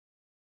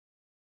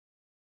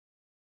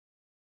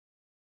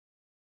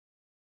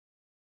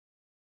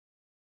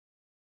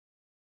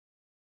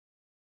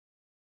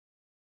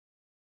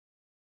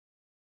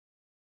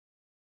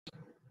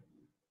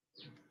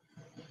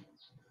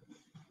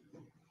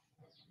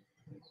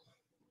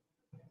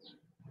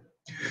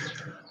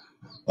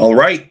All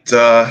right.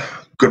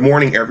 Good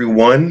morning,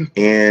 everyone,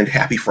 and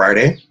happy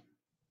Friday.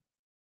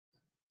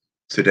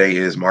 Today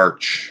is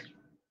March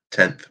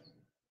 10th,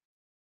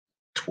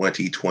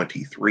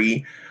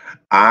 2023.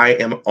 I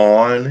am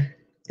on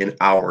an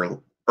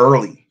hour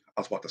early.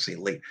 I was about to say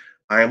late.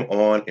 I am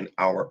on an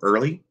hour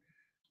early.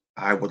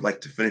 I would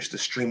like to finish the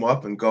stream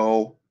up and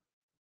go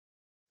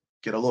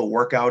get a little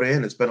workout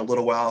in. It's been a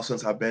little while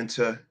since I've been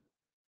to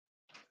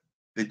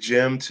the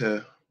gym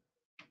to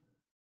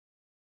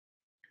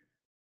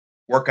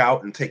work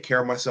out and take care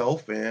of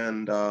myself.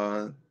 And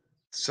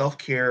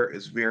self-care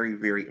is very,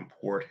 very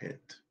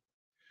important.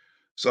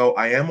 So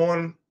I am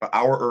on an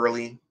hour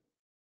early.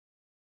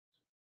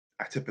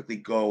 I typically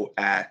go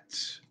at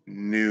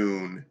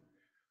noon.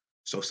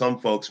 So some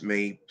folks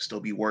may still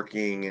be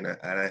working, and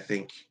I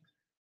think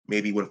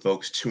maybe when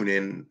folks tune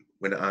in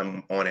when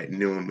I'm on at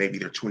noon, maybe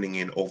they're tuning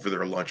in over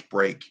their lunch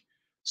break.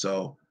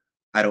 So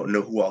I don't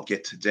know who I'll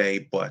get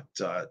today, but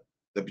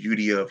the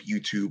beauty of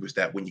YouTube is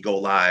that when you go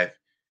live,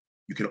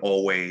 you can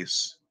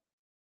always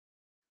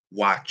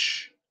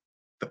watch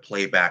the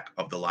playback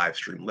of the live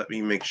stream. Let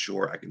me make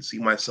sure I can see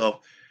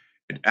myself.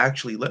 And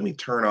actually, let me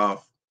turn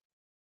off.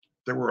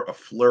 There were a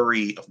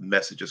flurry of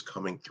messages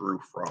coming through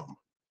from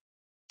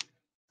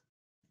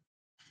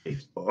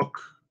Facebook.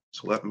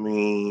 So let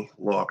me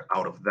log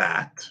out of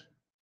that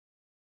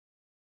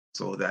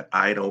so that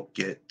I don't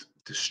get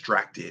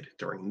distracted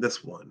during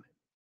this one.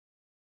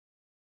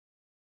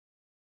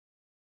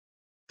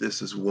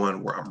 This is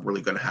one where I'm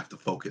really going to have to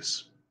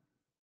focus.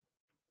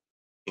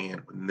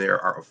 And when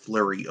there are a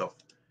flurry of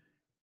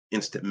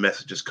instant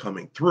messages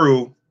coming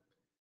through,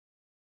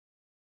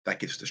 that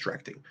gets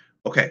distracting.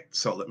 Okay,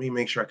 so let me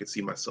make sure I can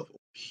see myself over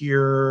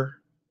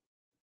here.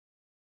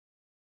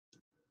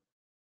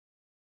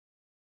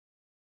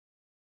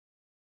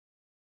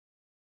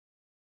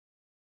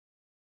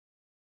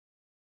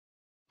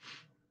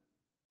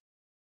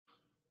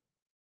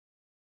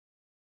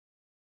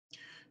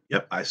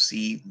 Yep, I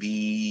see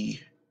the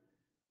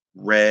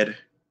red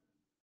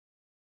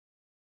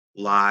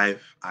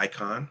live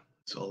icon.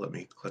 So let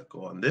me click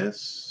on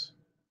this.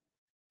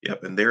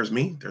 Yep, and there's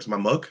me. There's my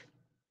mug.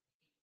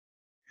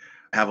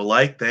 I have a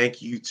like.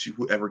 Thank you to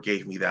whoever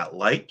gave me that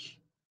like.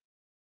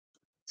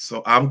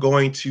 So I'm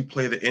going to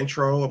play the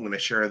intro. I'm going to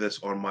share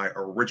this on my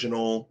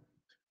original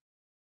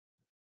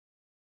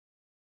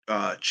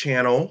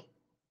channel,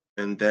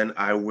 and then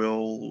I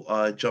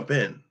will jump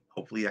in.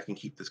 Hopefully, I can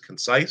keep this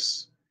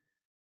concise,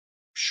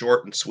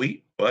 short, and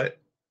sweet, but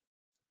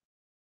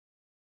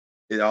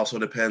it also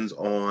depends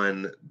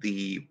on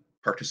the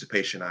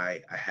participation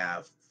I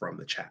have from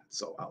the chat.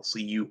 So I'll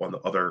see you on the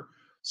other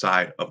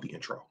side of the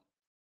intro.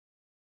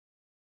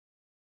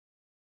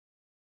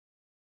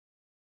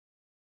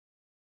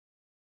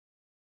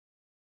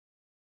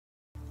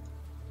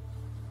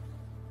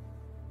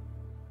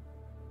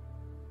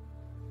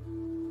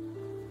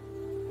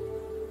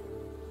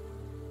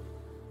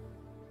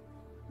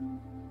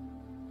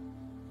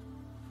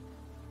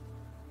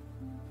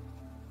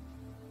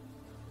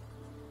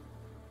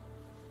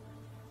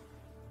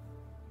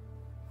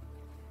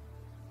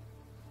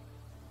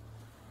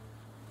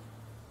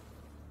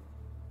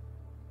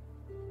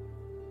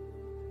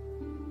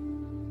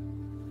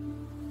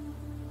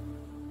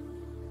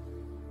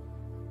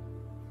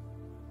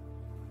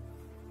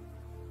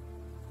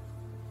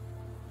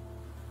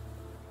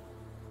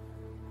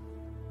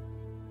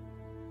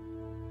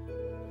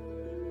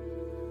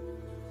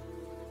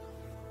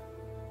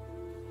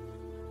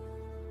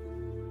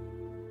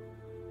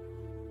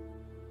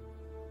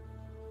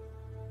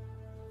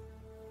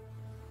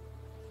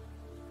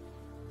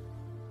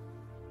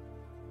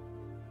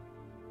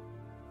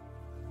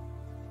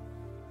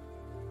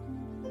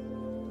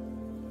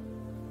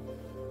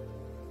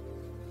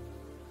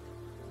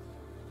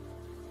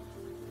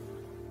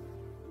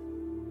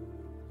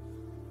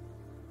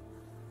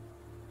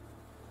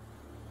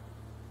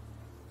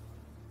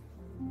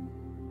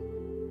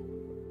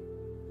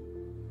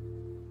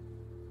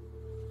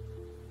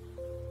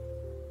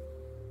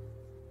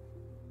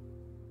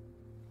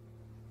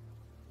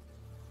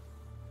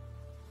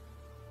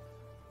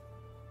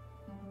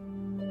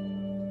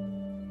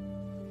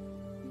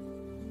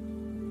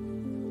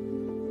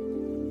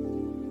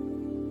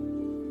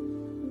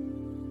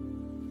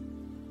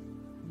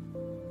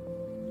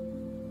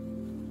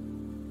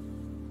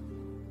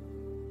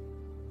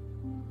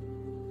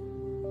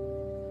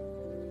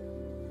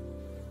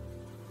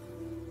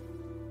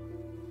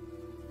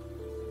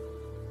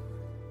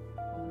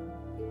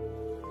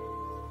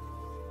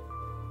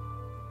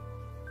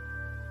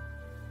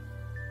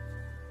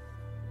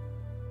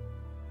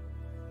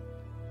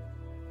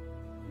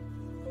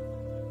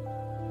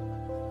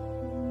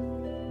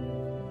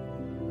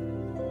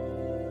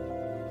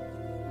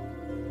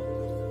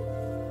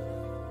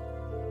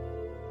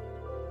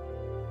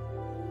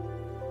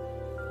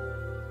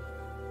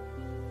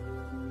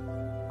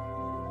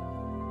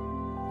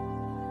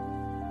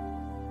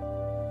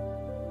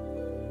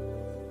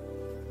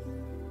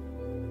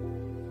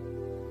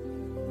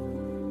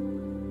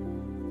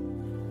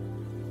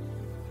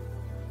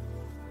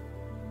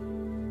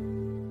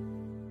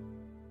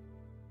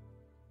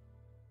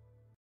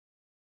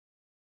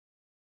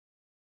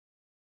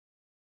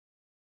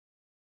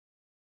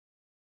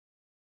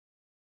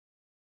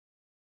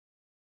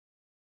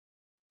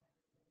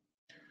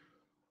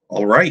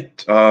 All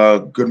right.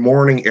 Good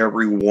morning,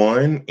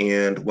 everyone,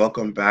 and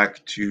welcome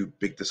back to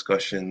Big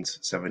Discussions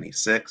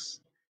 76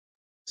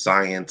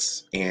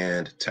 Science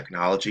and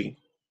Technology.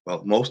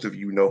 Well, most of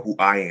you know who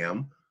I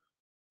am.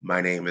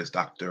 My name is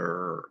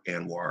Dr.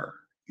 Anwar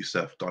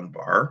Youssef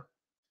Dunbar.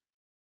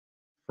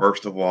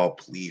 First of all,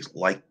 please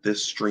like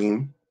this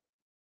stream,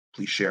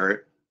 please share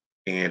it,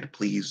 and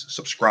please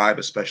subscribe,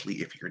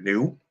 especially if you're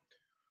new.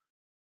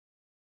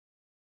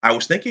 I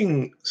was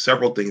thinking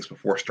several things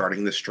before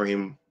starting this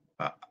stream.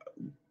 Uh,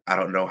 I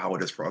don't know how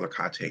it is for other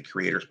content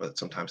creators, but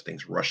sometimes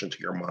things rush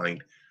into your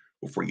mind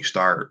before you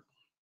start.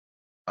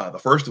 The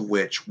first of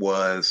which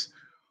was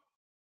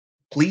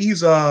please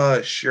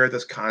share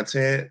this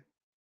content.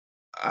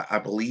 I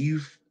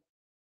believe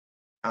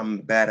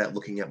I'm bad at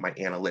looking at my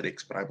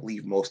analytics, but I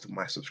believe most of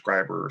my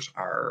subscribers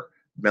are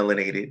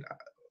melanated.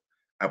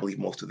 I believe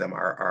most of them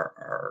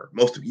are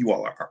most of you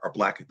all are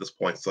black at this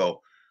point.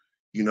 So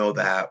you know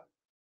that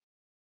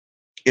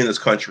in this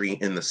country,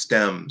 in the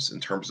STEMs, in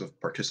terms of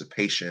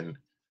participation,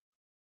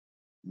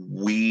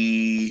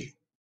 we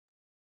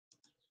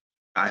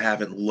I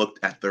haven't looked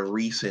at the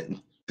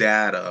recent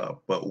data,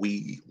 but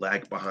we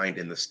lag behind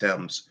in the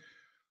STEMs.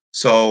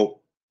 So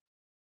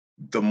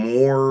the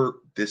more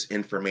this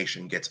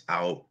information gets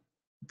out,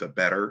 the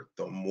better,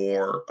 the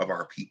more of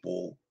our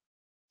people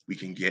we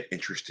can get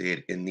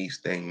interested in these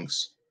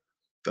things,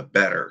 the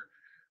better.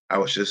 I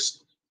was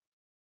just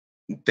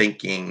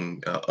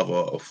thinking of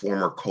a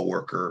former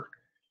coworker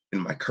in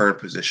my current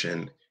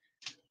position.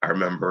 I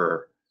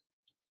remember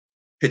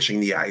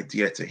pitching the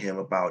idea to him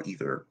about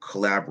either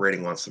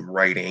collaborating on some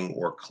writing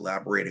or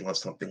collaborating on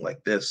something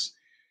like this.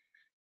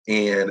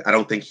 And I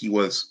don't think he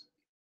was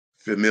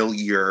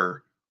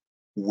familiar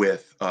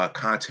with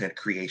content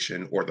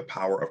creation or the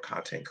power of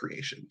content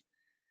creation.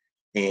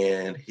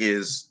 And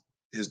his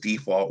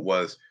default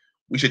was,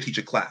 we should teach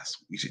a class.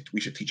 We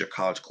should teach a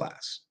college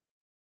class.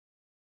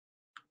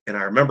 And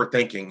I remember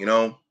thinking,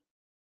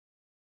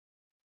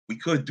 we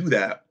could do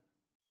that,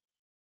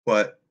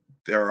 but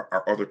there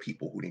are other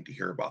people who need to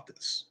hear about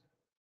this.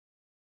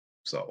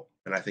 So,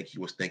 and I think he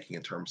was thinking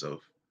in terms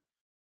of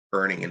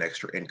earning an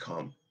extra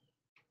income,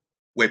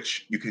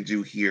 which you can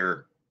do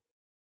here,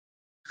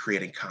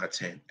 creating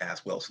content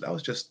as well. So that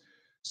was just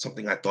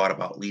something I thought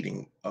about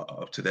leading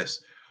up to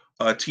this.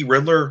 T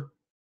Riddler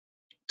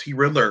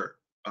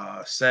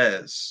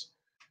says,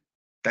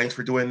 thanks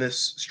for doing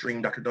this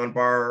stream, Dr.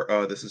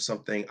 Dunbar. This is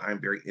something I'm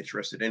very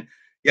interested in.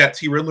 Yeah,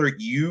 T Riddler,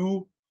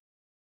 you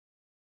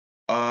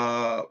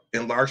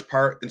in large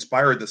part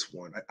inspired this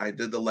one. I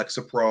did the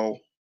Lexapro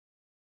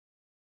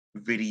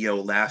video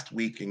last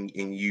week, and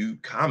you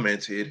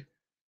commented,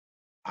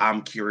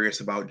 I'm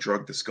curious about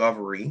drug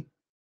discovery.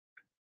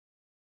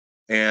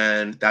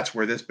 And that's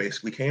where this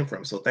basically came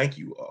from. So thank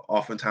you.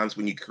 Oftentimes,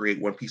 when you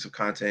create one piece of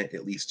content,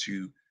 it leads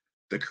to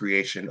the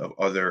creation of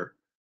other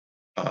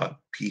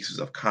pieces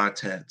of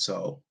content.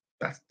 So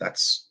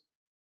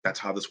that's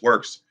how this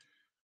works.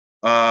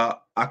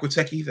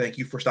 Aquateki, thank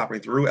you for stopping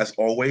through. As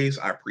always,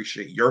 I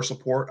appreciate your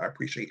support. I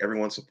appreciate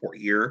everyone's support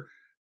here.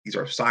 These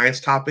are science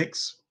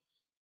topics.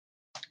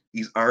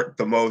 These aren't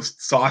the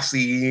most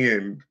saucy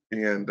and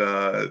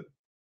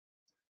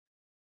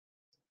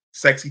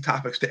sexy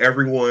topics to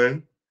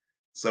everyone.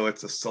 So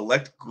it's a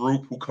select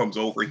group who comes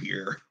over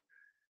here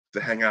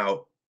to hang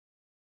out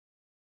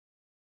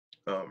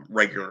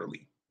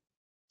regularly.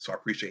 So I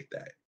appreciate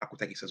that.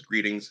 Aquateki says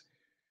greetings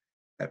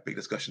at Big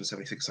Discussion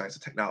 76 Science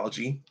and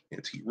Technology.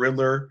 And T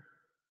Riddler.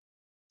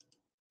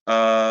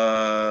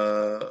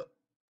 Uh,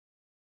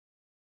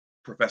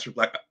 Professor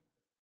Black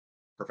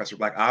Professor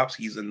Black Ops,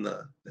 he's in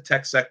the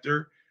tech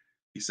sector.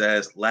 He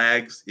says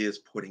Lags is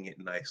putting it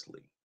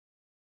nicely.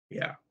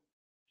 Yeah.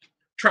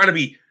 Trying to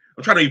be,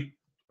 I'm trying to be,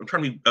 I'm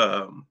trying to be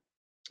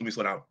let me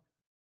slow down.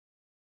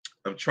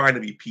 I'm trying to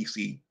be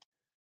PC,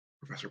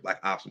 Professor Black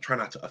Ops. I'm trying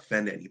not to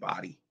offend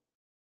anybody.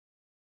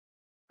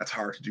 That's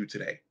hard to do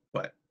today,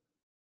 but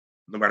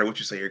no matter what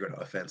you say, you're going to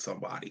offend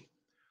somebody.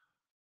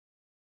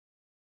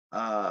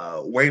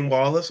 Wayne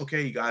Wallace,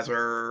 okay, you guys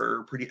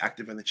are pretty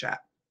active in the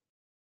chat.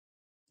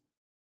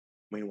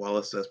 Wayne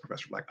Wallace says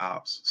Professor Black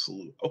Ops,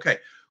 salute. Okay,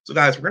 so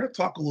guys, we're going to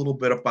talk a little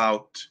bit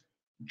about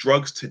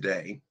drugs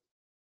today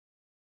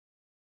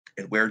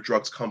and where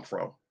drugs come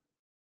from.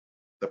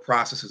 The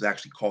process is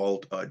actually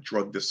called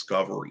drug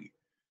discovery.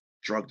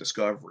 Drug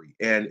discovery,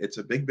 and it's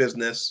a big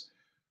business.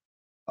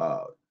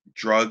 Uh,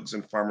 Drugs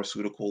and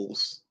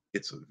pharmaceuticals,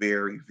 it's a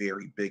very,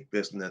 very big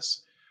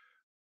business.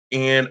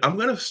 And I'm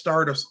going to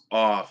start us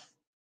off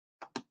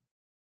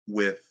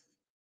with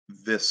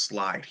this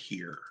slide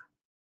here,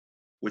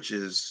 which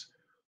is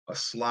a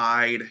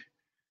slide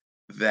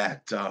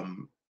that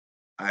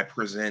I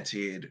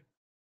presented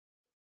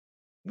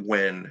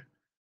when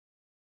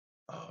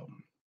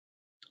um,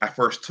 I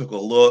first took a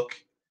look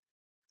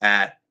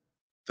at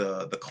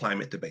the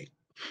climate debate,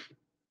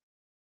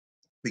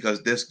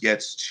 because this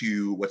gets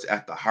to what's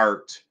at the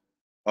heart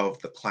of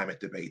the climate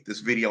debate. This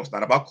video is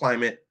not about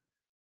climate.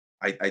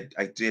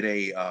 I did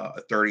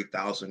a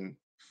 30,000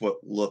 foot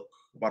look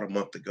about a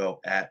month ago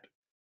at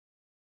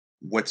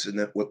what's in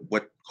it,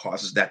 what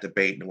causes that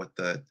debate, and what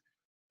the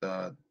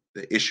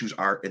the issues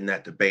are in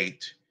that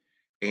debate.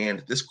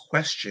 And this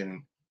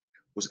question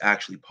was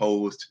actually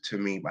posed to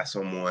me by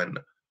someone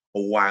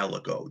a while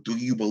ago. Do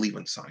you believe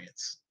in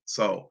science?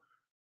 So,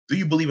 do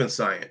you believe in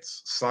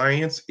science?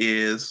 Science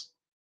is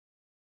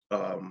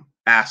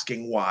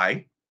asking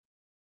why.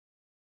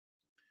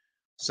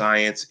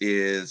 Science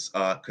is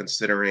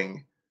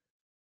considering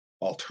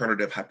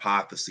alternative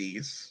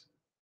hypotheses.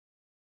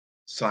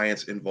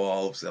 Science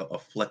involves a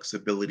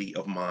flexibility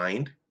of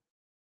mind.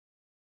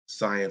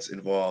 Science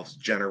involves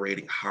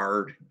generating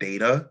hard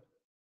data.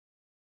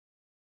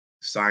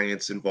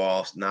 Science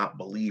involves not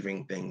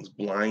believing things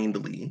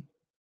blindly.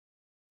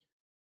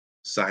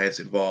 Science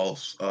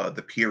involves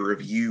the peer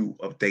review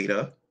of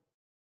data.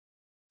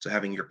 So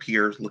having your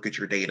peers look at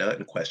your data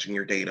and question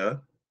your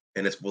data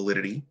and its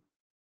validity,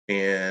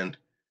 and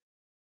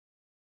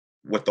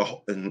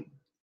and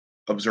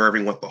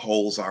observing what the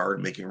holes are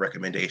and making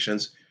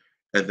recommendations.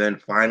 And then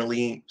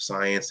finally,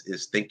 science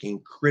is thinking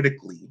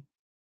critically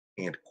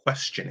and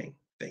questioning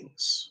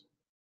things.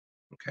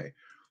 Okay.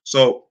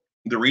 So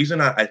the reason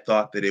I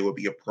thought that it would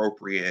be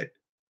appropriate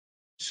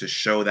to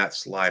show that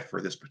slide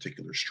for this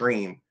particular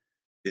stream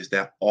is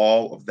that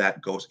all of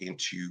that goes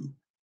into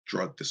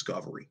drug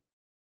discovery.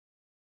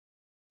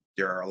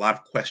 There are a lot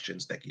of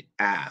questions that get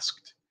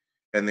asked,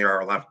 and there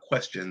are a lot of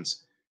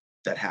questions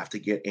that have to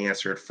get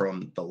answered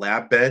from the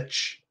lab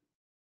bench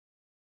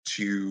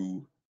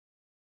to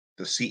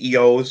the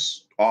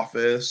CEO's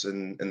office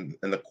and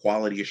the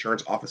quality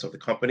assurance office of the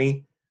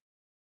company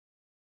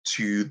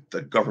to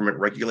the government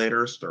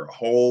regulators. There are a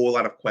whole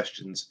lot of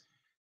questions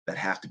that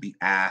have to be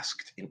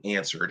asked and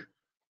answered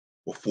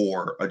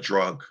before a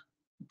drug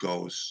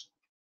goes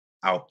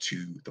out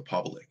to the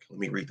public. Let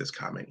me read this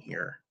comment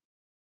here.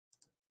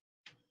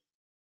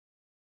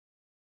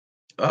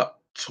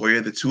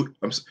 Toya the Toot.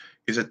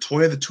 Is it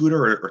Toya the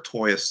Tutor or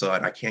Toya's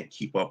son? I can't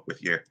keep up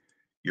with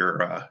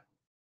your uh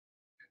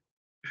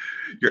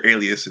your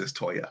alias is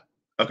Toya.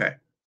 Okay.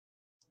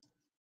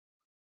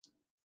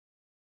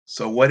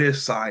 So what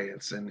is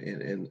science,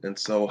 and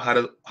so how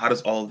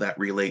does all of that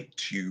relate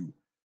to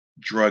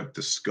drug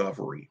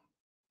discovery?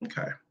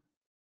 Okay.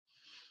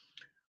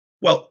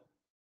 Well,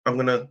 I'm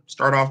going to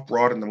start off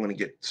broad and I'm going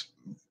to get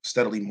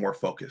steadily more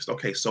focused.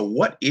 Okay, so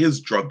what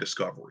is drug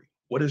discovery?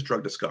 What is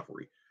drug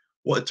discovery?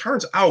 Well, it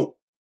turns out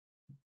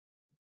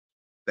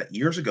that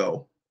years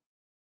ago,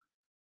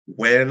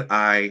 when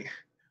I,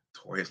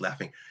 Tori is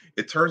laughing,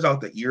 it turns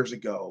out that years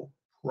ago,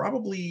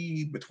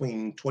 probably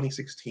between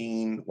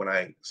 2016, when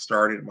I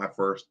started my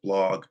first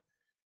blog,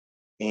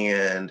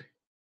 and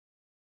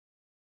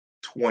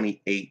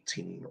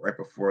 2018, right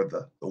before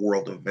the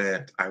world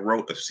event, I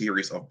wrote a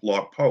series of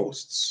blog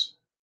posts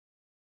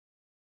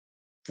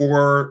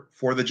for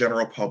the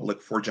general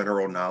public, for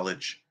general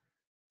knowledge,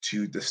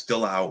 to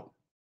distill out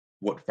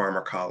what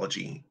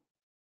pharmacology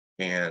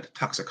and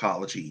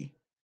toxicology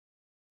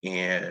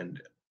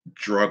and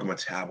drug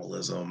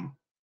metabolism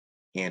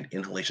and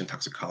inhalation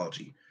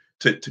toxicology,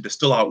 to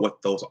distill out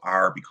what those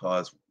are,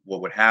 because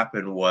what would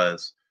happen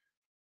was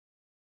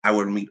I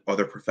would meet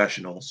other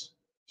professionals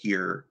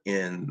here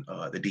in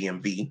the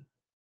DMV,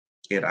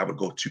 and I would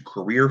go to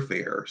career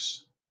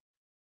fairs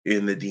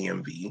in the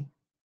DMV,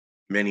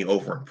 many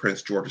over in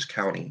Prince George's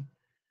County.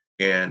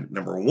 And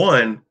number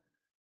one,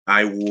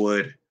 I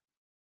would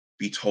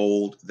be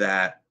told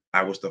that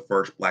I was the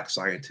first Black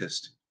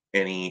scientist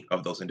any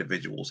of those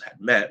individuals had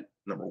met,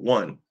 number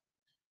one.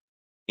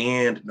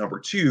 And number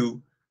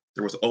two,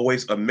 there was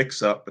always a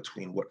mix up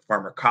between what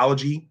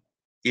pharmacology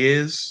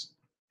is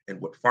and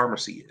what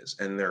pharmacy is.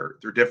 And they're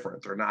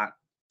different, they're not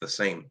the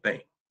same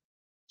thing.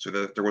 So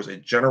there was a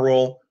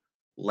general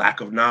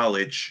lack of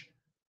knowledge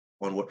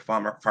on what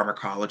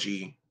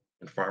pharmacology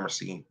and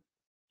pharmacy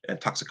and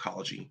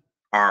toxicology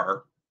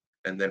are,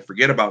 and then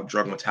forget about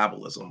drug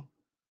metabolism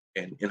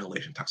and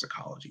inhalation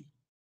toxicology.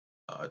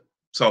 Uh,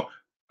 so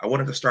I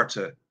wanted to start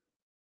to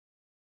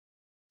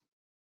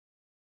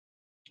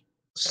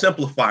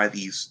simplify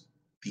these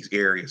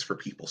areas for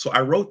people. So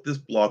I wrote this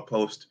blog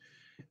post.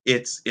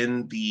 It's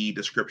in the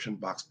description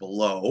box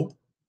below,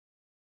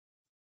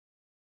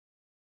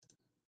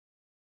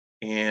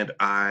 and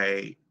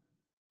I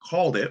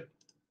called it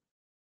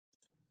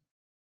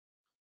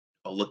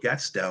a look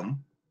at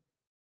STEM.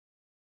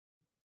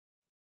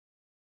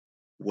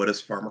 What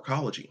is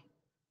pharmacology?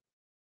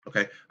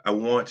 Okay, I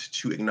want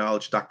to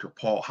acknowledge Dr.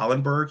 Paul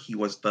Hollenberg. He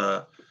was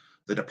the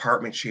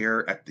department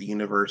chair at the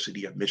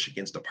University of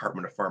Michigan's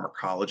Department of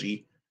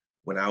Pharmacology.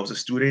 When I was a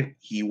student,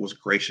 he was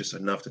gracious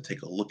enough to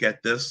take a look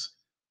at this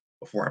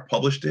before I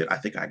published it. I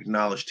think I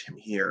acknowledged him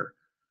here.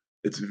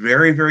 It's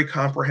very, very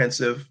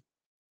comprehensive.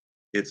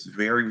 It's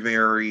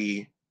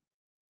very,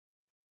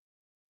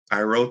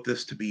 I wrote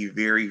this to be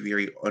very,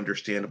 very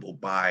understandable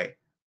by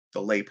the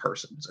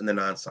laypersons and the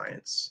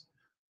non-science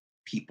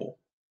people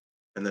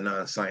and the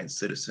non-science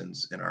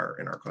citizens in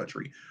our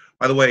country.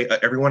 By the way,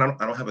 everyone,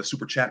 I don't have a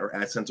super chat or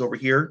AdSense over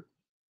here.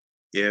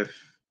 If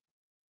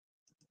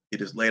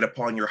it is laid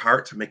upon your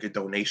heart to make a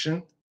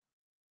donation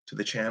to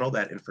the channel,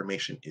 that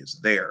information is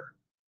there.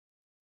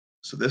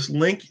 So this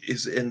link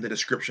is in the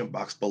description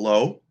box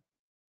below.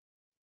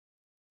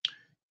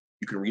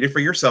 You can read it for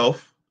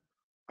yourself.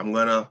 I'm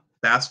going to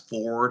fast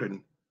forward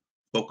and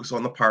focus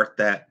on the part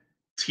that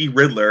T.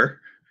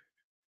 Riddler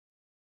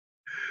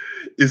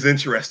is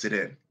interested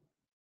in.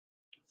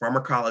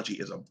 Pharmacology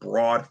is a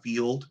broad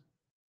field,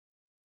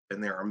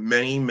 and there are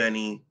many,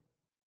 many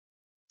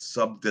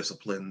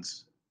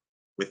subdisciplines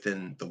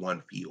within the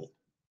one field.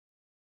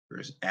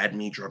 There's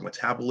ADME drug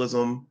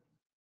metabolism,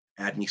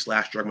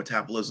 ADME/drug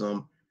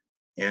metabolism,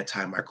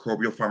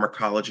 antimicrobial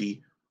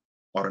pharmacology,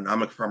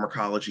 autonomic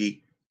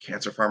pharmacology,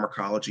 cancer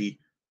pharmacology,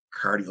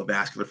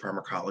 cardiovascular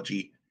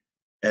pharmacology,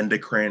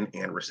 endocrine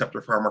and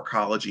receptor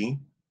pharmacology,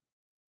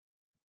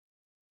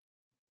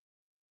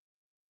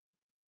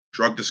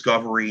 drug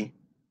discovery,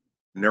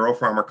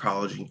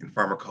 neuropharmacology, and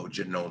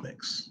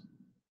pharmacogenomics.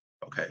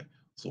 Okay,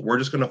 so we're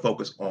just going to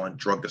focus on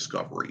drug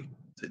discovery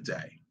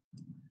today.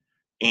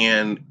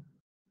 And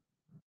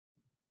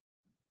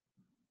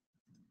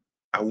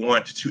I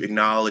want to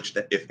acknowledge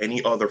that if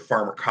any other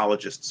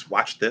pharmacologists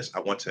watch this,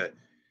 I want to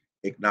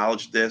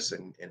acknowledge this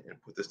and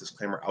put this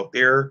disclaimer out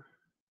there.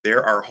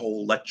 There are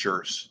whole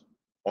lectures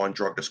on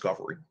drug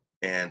discovery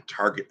and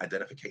target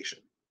identification.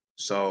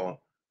 So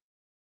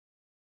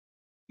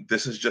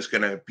this is just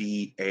going to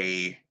be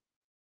a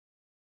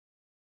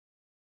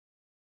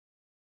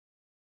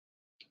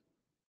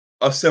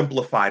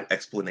simplified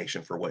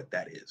explanation for what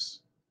that is,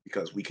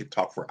 because we could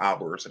talk for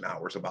hours and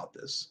hours about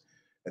this,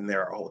 and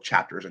there are whole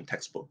chapters and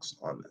textbooks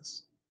on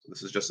this. So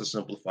this is just a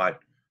simplified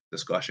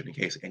discussion in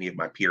case any of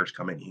my peers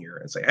come in here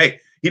and say, hey,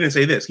 he didn't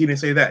say this, he didn't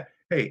say that.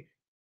 Hey,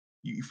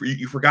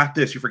 you forgot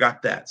this, you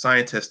forgot that.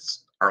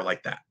 Scientists are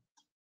like that.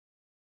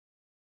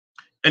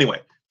 Anyway,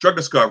 drug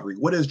discovery.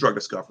 What is drug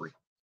discovery?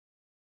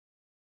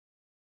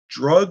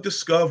 Drug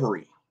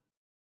discovery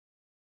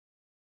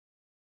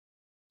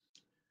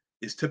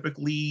is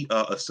typically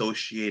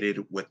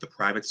associated with the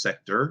private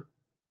sector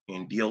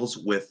and deals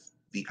with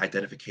the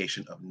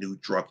identification of new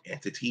drug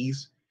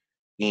entities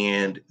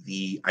and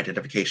the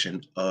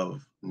identification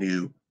of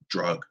new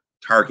drug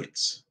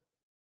targets.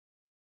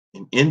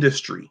 In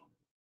industry,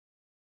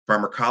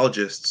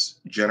 pharmacologists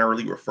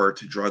generally refer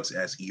to drugs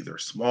as either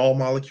small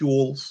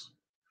molecules,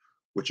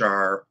 which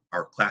are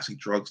our classic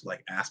drugs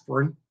like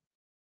aspirin.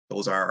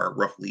 Those are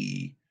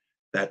roughly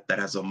that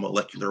has a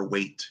molecular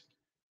weight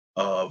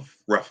of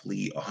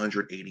roughly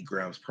 180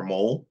 grams per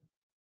mole,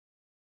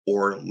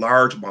 or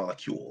large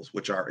molecules,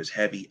 which are as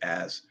heavy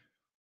as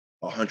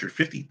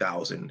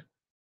 150,000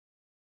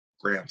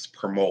 grams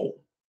per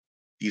mole.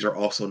 These are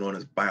also known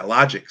as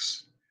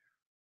biologics,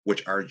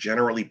 which are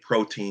generally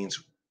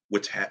proteins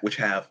which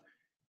have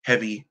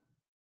heavy,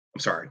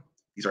 I'm sorry,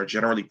 these are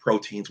generally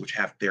proteins which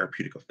have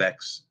therapeutic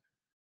effects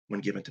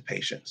when given to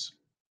patients.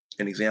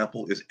 An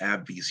example is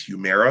AbbVie's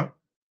Humira.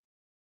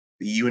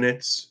 The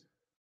units,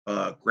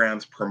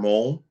 grams per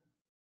mole,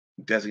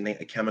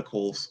 designate a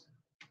chemical's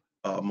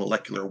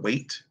molecular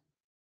weight.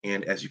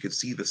 And as you can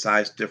see,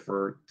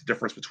 the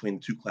difference between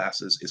the two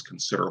classes is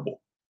considerable.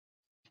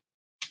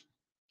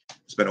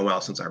 It's been a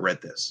while since I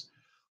read this.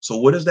 So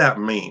what does that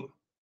mean?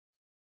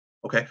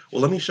 Okay,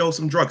 well, let me show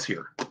some drugs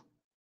here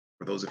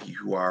for those of you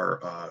who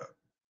are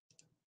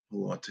who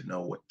want to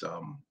know what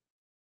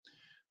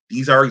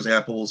these are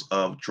examples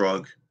of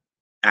drug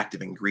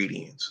active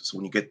ingredients. So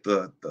when you get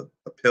the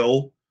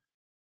pill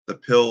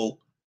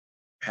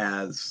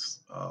has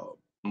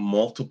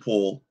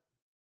multiple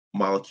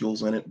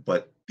molecules in it,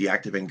 but the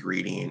active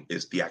ingredient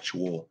is the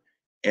actual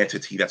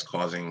entity that's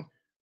causing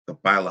the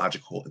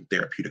biological and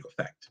therapeutic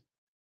effect.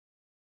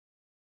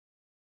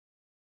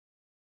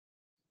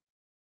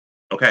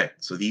 Okay,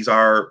 so these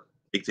are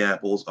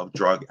examples of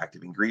drug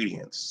active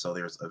ingredients. So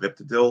there's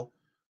aviptidil.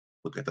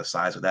 Look at the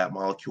size of that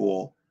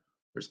molecule.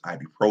 There's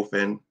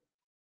ibuprofen,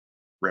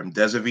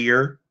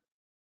 remdesivir.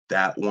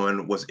 That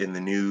one was in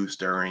the news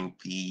during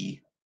the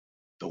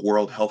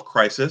World Health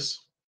Crisis.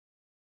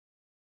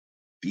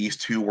 These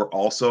two were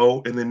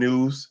also in the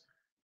news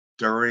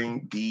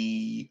during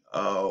the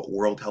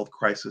World Health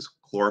Crisis: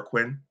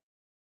 chloroquine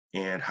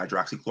and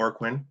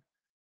hydroxychloroquine.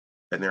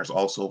 And there's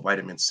also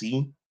vitamin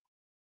C,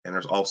 and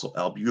there's also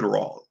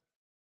albuterol.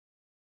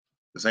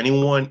 Does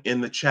anyone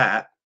in the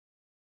chat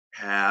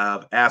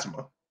have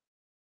asthma?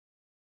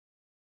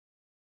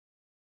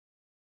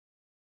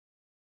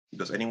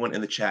 Does anyone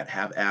in the chat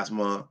have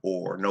asthma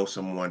or know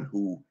someone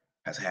who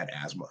has had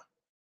asthma?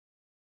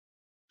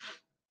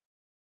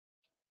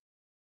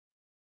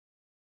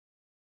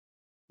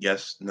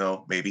 Yes,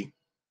 no, maybe.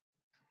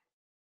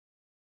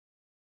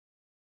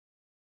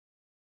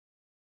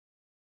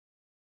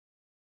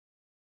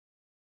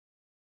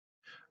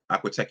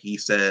 Aquateki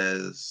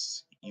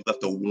says you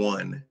left a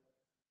 1.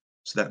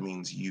 So that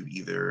means you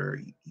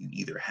either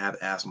have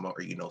asthma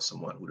or you know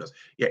someone who does.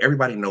 Yeah,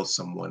 everybody knows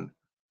someone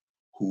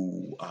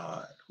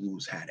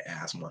who's had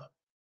asthma.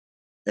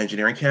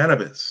 Engineering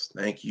Cannabis,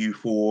 thank you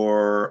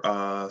for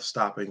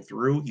stopping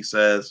through. He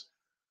says,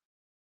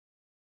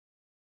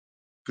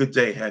 good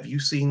day. Have you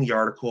seen the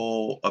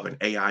article of an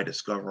AI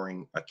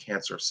discovering a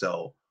cancer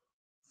cell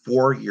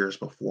 4 years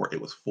before it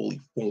was fully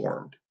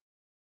formed?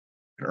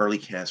 an early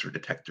cancer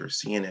detector.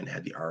 CNN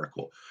had the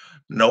article.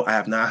 No, I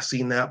have not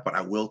seen that, but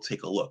I will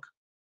take a look.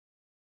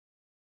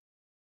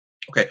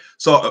 Okay,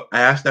 so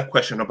I asked that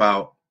question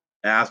about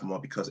asthma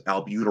because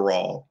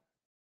albuterol,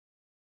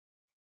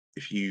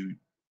 if you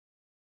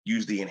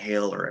use the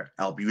inhaler,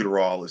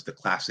 albuterol is the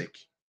classic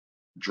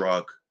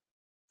drug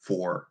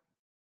for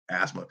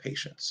asthma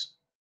patients.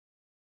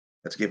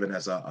 That's given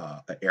as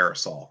a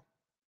aerosol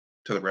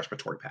to the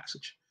respiratory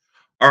passage.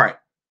 All right,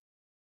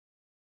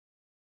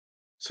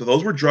 so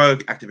those were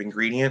drug active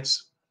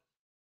ingredients.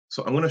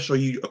 So I'm going to show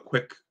you a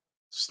quick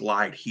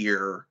slide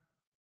here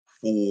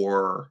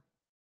for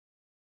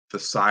the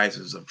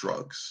sizes of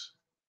drugs.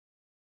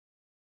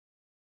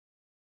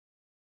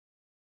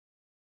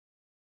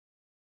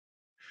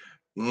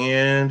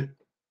 And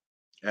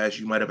as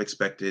you might have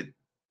expected,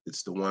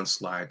 it's the one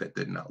slide that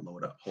did not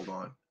load up. Hold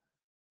on.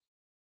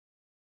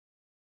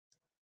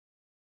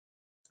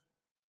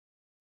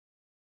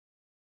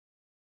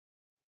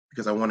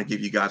 Because I want to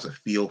give you guys a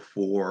feel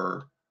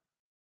for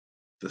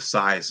the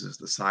sizes.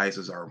 The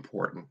sizes are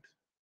important.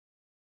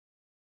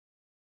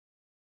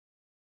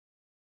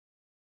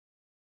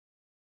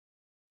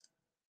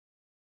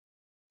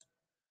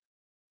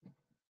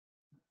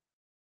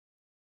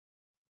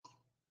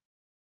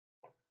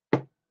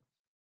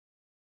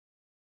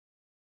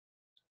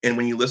 And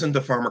when you listen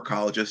to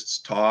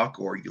pharmacologists talk,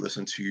 or you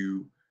listen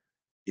to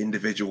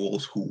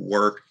individuals who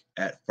work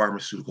at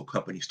pharmaceutical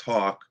companies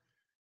talk,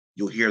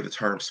 you'll hear the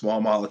term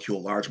small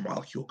molecule, large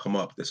molecule come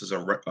up. This is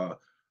an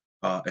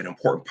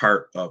important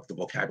part of the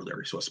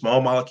vocabulary. So a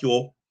small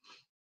molecule,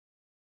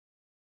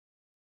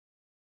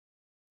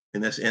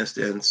 in this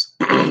instance,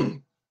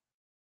 the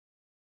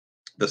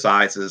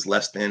size is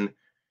less than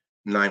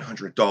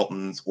 900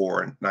 Daltons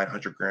or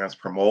 900 grams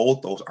per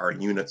mole. Those are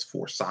units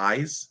for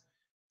size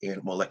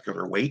and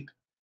molecular weight.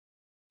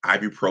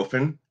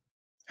 Ibuprofen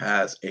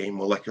has a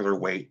molecular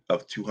weight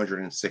of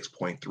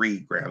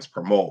 206.3 grams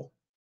per mole.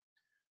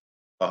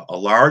 A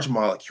large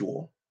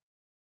molecule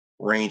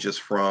ranges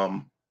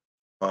from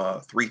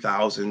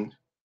 3,000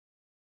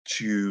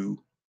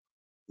 to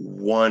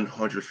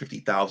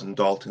 150,000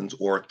 Daltons,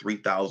 or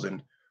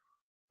 3,000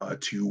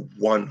 to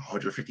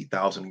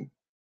 150,000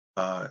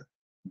 uh,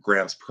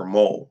 grams per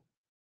mole.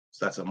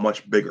 So that's a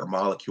much bigger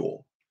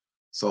molecule.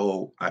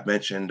 So I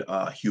mentioned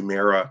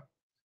Humira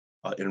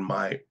in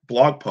my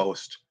blog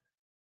post.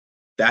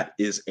 That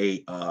is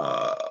a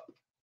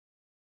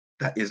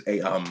that is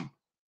a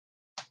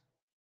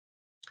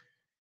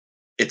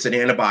it's an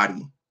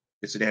antibody.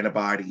 It's an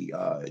antibody.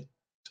 Uh,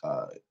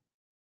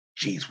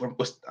 geez,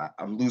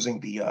 I'm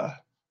losing the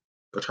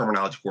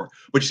terminology for it.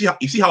 But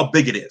you see how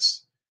big it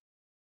is.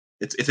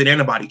 It's an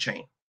antibody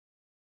chain,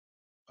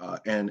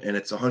 and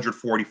it's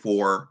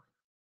 144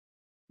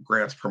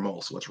 grams per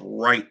mole, so it's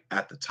right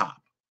at the top.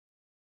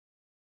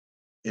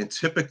 And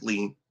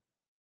typically,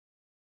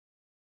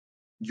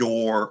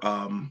 your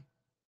um,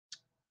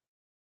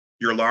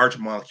 your large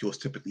molecules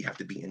typically have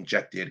to be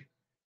injected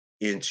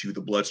into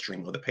the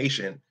bloodstream of the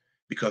patient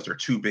because they're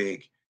too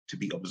big to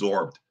be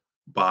absorbed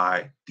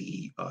by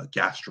the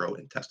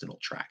gastrointestinal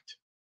tract.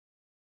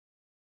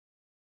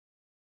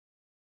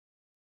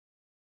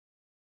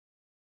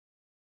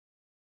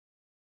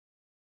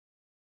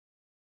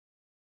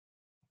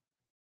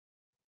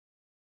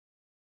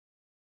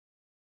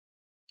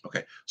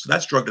 Okay, so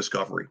that's drug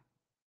discovery.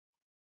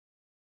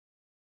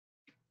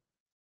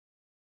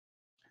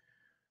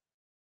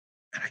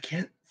 And I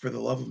can't, for the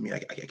love of me, I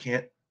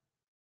can't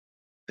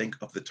think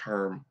of the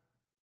term,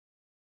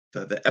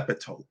 the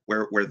epitope,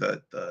 where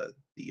the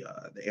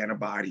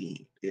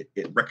antibody,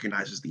 it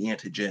recognizes the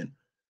antibody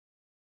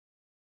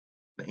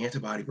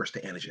versus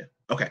the antigen.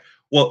 Okay,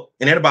 well,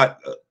 an antibody,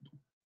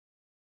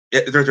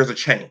 there's a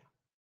chain,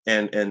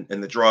 and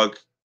the drug,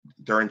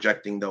 they're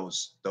injecting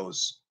those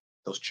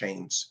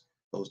chains,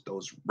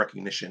 those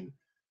recognition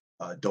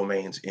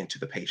domains into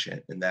the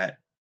patient, and that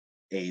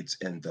aids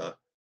in the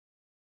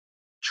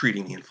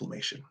treating the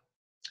inflammation.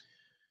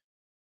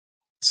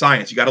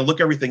 Science, you got to look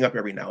everything up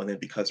every now and then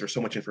because there's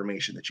so much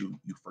information that you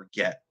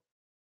forget.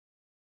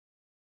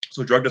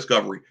 So drug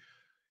discovery.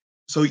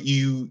 So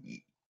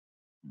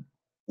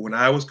when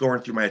I was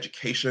going through my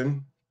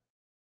education,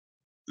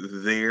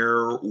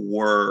 there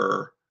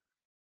were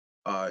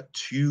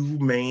two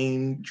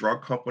main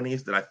drug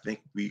companies that I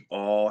think we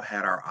all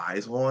had our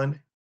eyes on,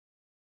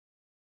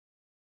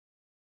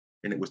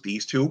 and it was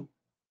these two: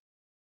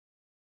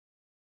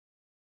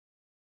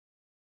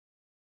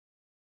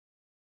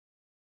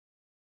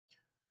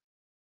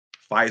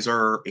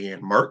 Pfizer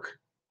and Merck.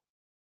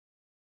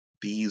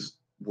 These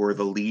were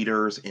the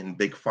leaders in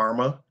big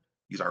pharma.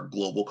 These are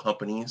global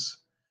companies,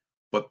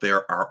 but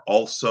there are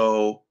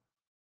also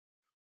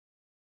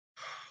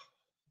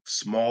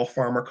small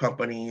pharma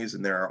companies,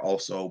 and there are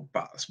also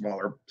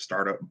smaller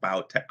startup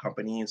biotech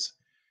companies.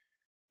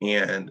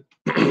 And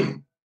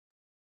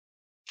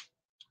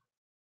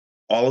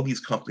all of these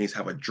companies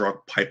have a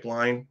drug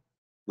pipeline,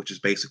 which is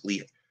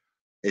basically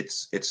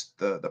it's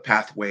the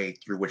pathway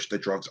through which the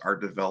drugs are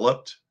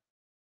developed.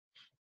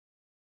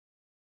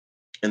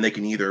 And they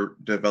can either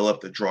develop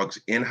the drugs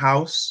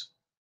in-house,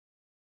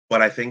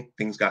 But I think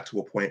things got to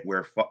a point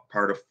where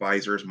part of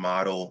Pfizer's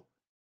model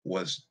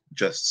was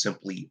just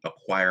simply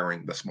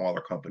acquiring the smaller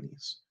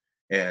companies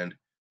and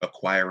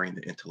acquiring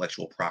the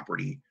intellectual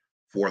property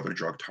for their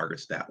drug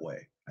targets that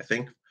way. I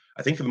think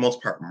for the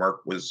most part, Merck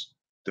was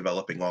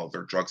developing all of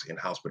their drugs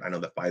in-house, but I know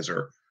that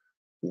Pfizer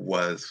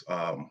was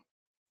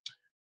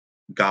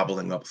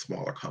gobbling up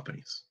smaller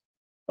companies.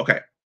 Okay,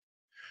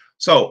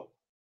 so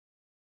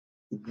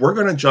we're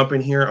gonna jump in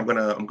here. I'm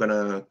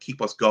gonna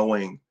keep us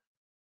going.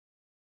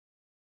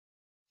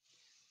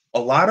 A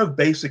lot of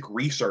basic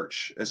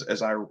research,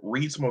 as I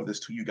read some of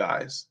this to you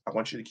guys, I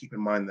want you to keep in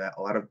mind that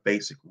a lot of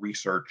basic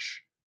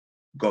research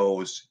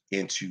goes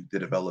into the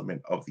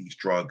development of these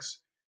drugs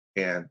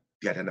and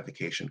the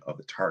identification of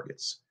the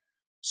targets.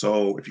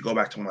 So if you go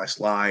back to my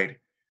slide,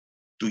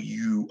 do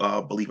you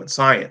believe in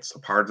science? A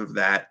part of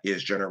that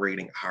is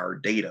generating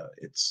hard data.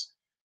 It's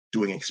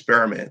doing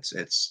experiments.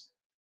 It's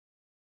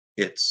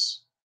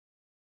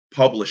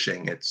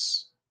publishing.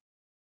 It's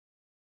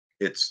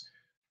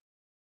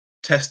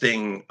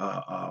testing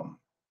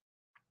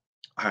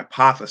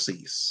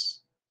hypotheses.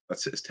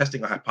 It's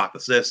testing a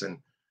hypothesis and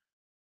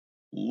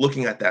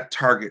looking at that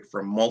target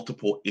from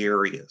multiple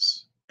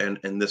areas. And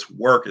this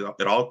work,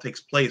 it all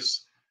takes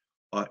place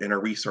in a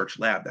research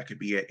lab. That could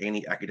be at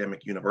any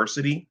academic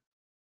university,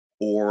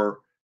 or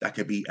that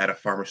could be at a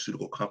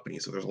pharmaceutical company.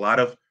 So there's a lot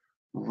of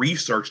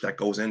research that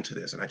goes into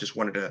this. And I just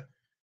wanted to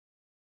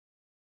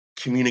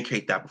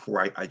communicate that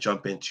before I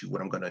jump into what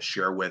I'm going to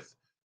share with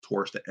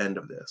towards the end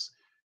of this.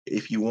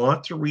 If you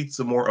want to read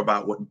some more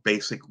about what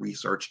basic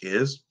research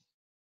is,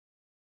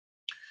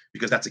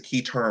 because that's a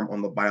key term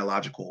on the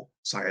biological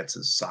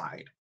sciences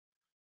side,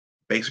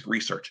 basic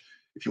research.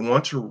 If you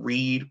want to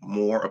read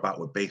more about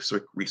what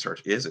basic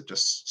research is, it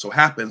just so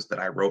happens that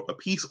I wrote a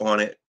piece on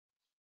it.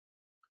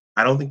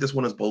 I don't think this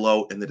one is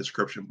below in the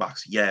description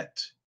box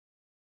yet,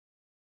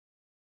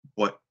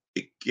 but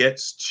it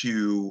gets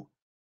to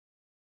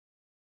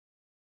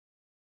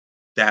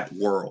that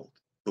world,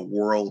 the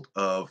world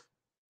of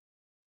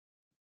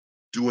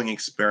doing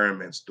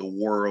experiments, the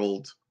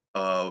world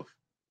of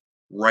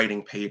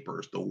writing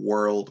papers, the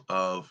world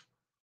of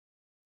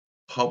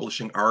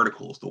publishing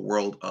articles, the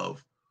world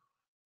of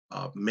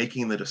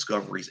making the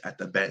discoveries at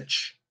the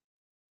bench.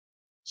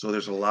 So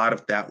there's a lot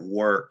of that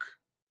work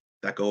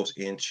that goes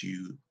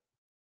into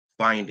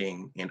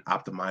finding and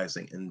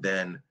optimizing and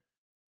then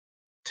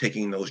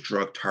taking those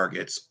drug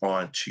targets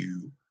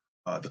onto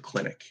the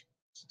clinic.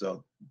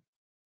 So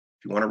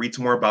if you want to read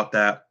some more about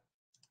that,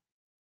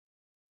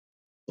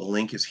 the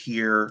link is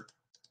here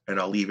and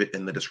I'll leave it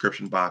in the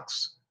description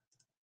box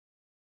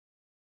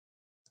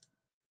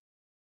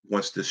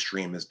once this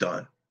stream is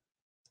done.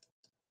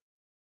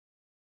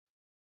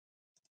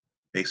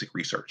 Basic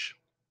research.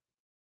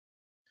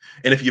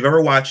 And if you've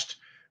ever watched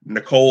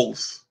Nicole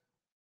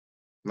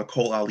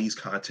Ali's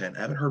content,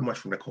 I haven't heard much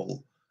from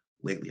Nicole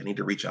lately. I need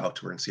to reach out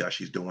to her and see how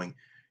she's doing.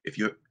 If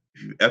you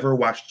ever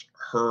watched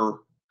her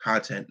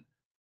content,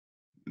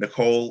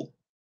 Nicole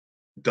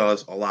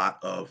does a lot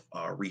of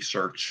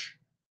research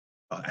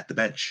at the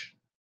bench.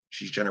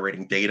 She's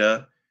generating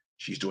data,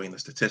 she's doing the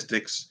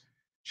statistics,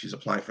 she's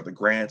applying for the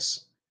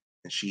grants,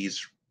 and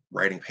she's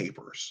writing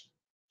papers.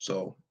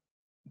 So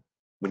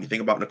when you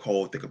think about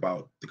Nicole, think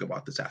about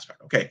this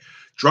aspect. Okay,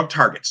 drug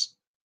targets.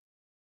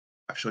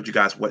 I've showed you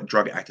guys what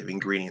drug active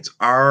ingredients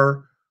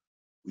are.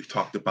 We've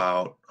talked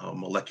about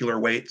molecular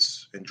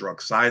weights and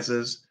drug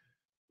sizes.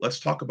 Let's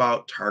talk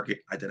about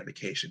target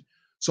identification.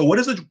 So what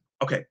does a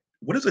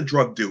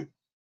drug do?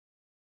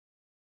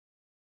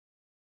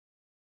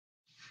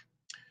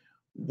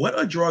 What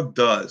a drug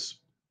does,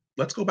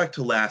 let's go back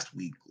to last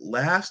week.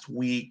 Last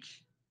week,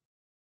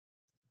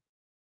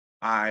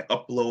 I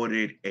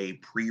uploaded a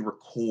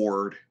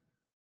pre-record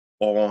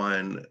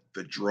on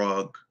the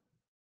drug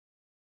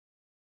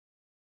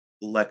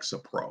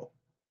Lexapro.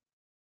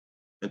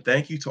 And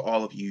thank you to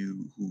all of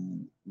you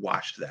who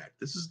watched that.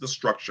 This is the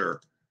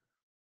structure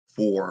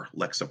for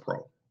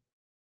Lexapro.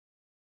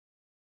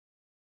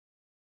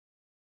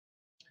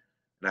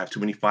 And I have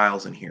too many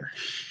files in here.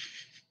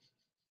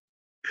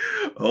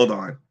 Hold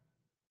on.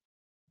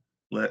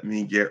 Let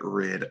me get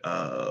rid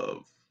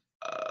of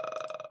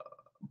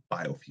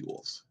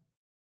biofuels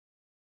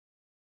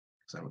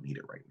because I don't need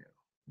it right now.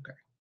 Okay.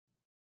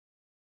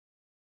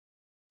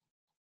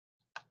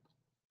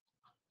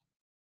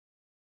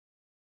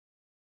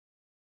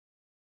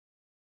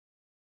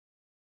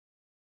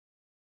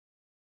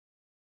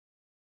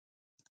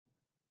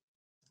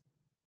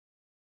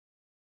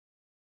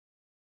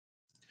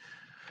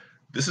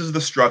 This is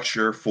the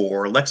structure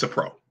for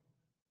Lexapro.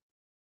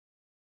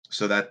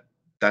 So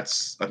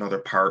that's another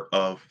part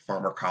of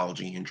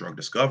pharmacology and drug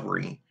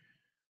discovery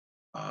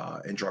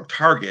and drug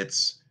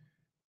targets,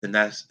 and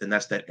that's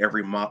that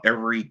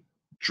every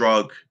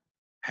drug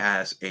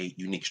has a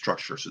unique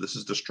structure. So this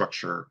is the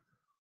structure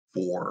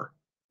for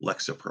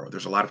Lexapro.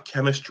 There's a lot of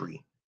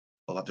chemistry,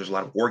 there's a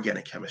lot of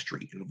organic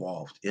chemistry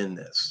involved in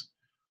this.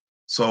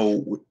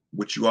 So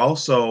what you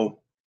also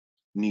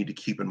need to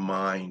keep in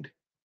mind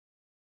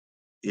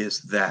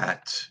is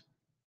that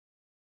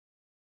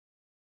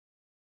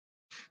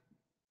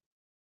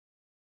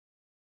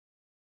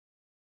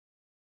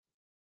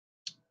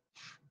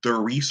The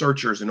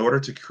researchers, in order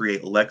to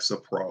create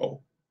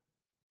Lexapro,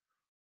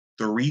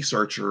 the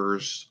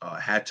researchers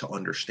had to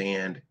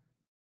understand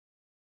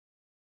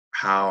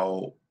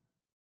how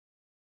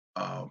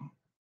um,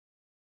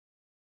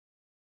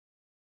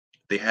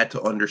 they had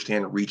to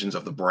understand regions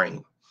of the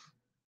brain.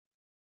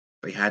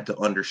 They had to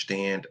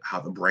understand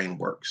how the brain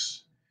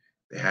works.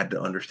 They had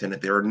to understand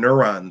that there are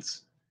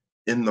neurons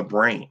in the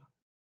brain,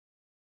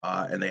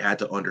 and they had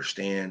to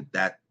understand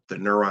that the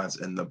neurons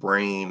in the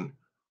brain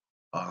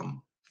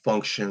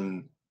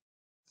function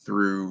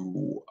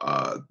through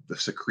the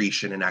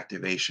secretion and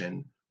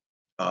activation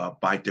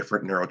by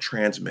different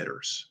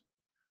neurotransmitters.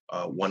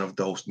 One of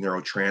those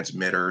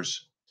neurotransmitters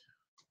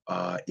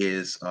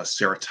is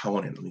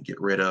serotonin. Let me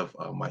get rid of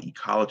my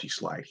ecology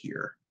slide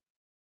here.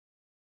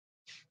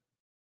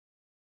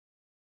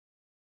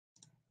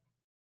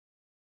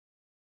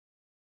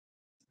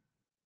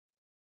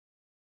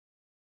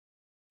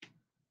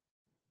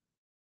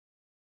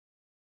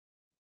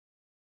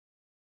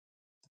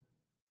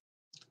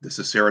 This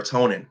is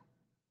serotonin.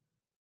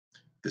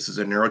 This is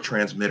a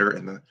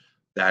neurotransmitter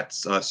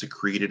that's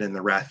secreted in the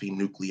Raphe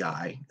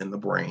nuclei in the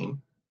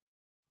brain,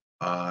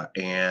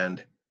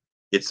 and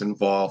it's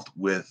involved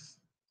with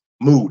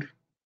mood.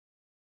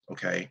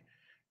 Okay,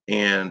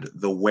 and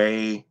the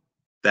way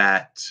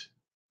that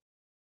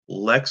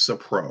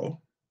Lexapro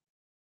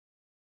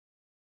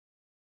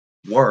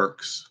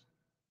works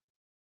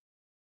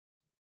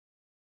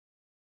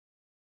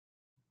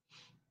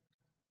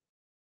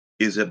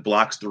is it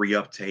blocks the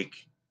reuptake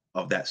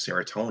of that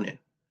serotonin.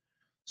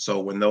 So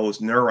when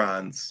those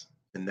neurons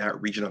in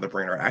that region of the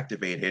brain are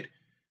activated,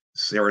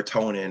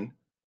 serotonin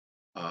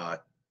uh,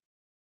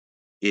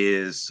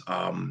 is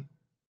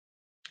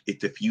it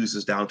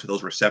diffuses down to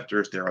those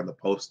receptors there on the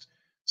post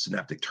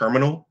synaptic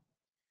terminal,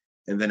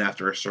 and then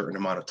after a certain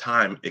amount of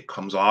time, it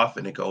comes off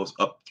and it goes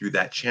up through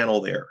that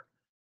channel there,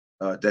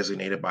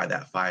 designated by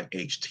that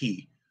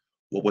 5-HT.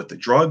 Well, what the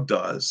drug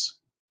does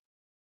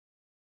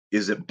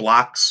is it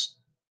blocks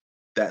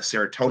that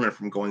serotonin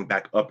from going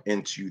back up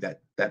into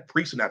that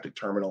presynaptic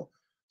terminal,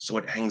 so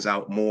it hangs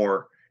out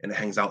more and it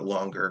hangs out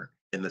longer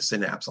in the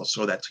synapse. I'll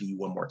show that to you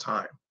one more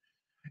time.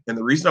 And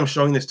the reason I'm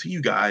showing this to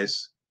you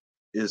guys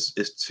is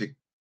to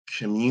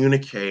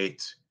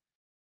communicate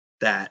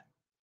that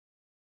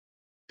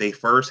they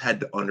first had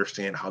to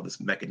understand how this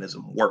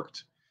mechanism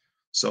worked.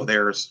 So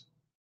there's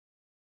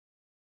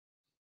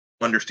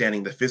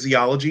understanding the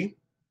physiology,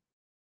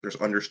 there's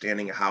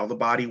understanding how the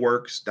body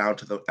works down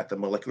to the at the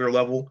molecular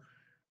level,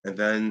 and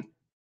then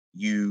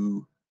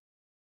you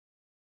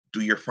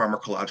do your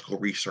pharmacological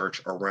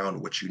research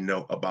around what you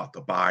know about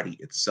the body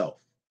itself.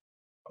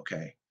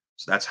 Okay,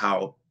 so that's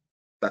how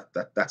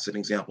that's an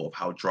example of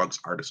how drugs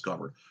are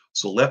discovered.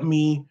 So let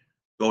me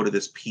go to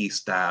this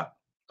piece that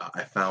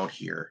I found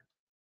here.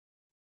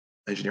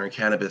 Engineering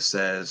Cannabis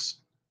says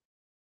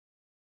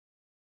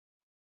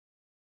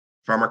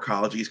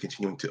pharmacology is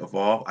continuing to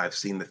evolve. I've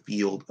seen the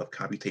field of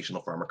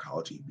computational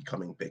pharmacology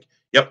becoming big.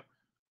 Yep,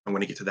 I'm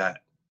going to get to that.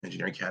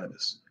 Engineering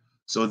Cannabis.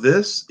 So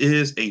this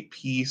is a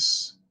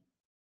piece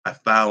I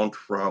found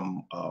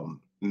from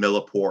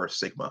Millipore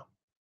Sigma.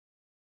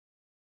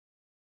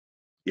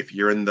 If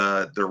you're in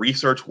the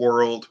research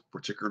world,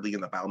 particularly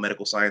in the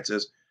biomedical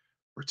sciences,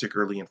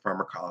 particularly in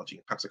pharmacology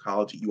and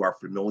toxicology, you are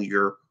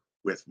familiar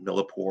with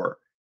Millipore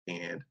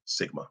and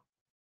Sigma.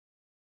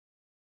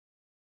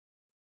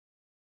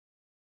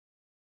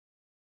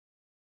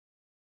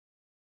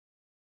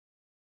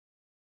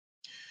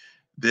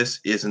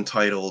 This is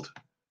entitled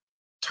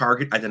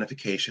Target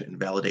Identification and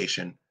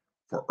Validation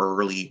for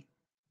Early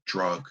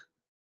Drug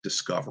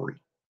Discovery.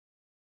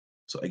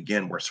 So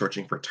again, we're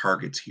searching for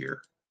targets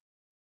here.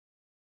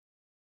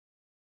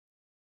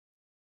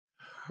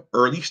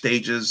 Early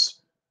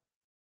stages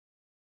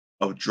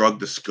of drug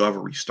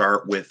discovery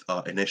start with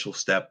initial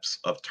steps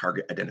of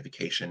target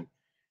identification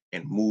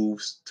and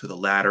moves to the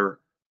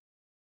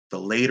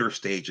later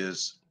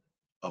stages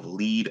of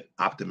lead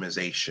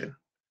optimization.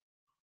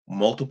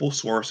 Multiple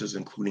sources,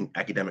 including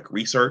academic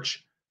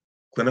research,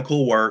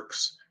 clinical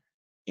works,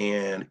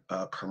 and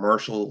the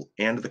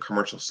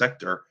commercial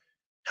sector,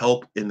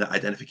 help in the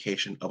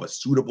identification of a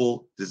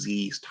suitable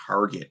disease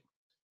target.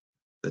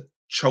 The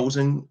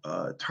chosen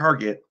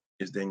target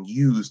is then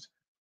used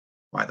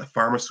by the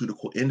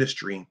pharmaceutical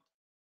industry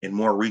and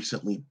more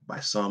recently by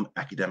some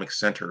academic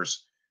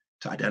centers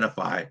to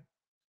identify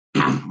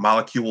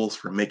molecules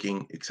for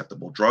making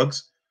acceptable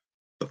drugs.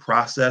 The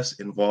process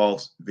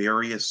involves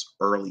various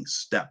early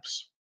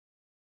steps.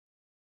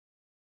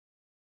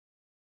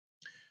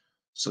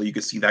 So you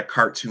can see that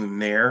cartoon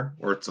there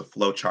where it's a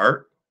flow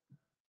chart.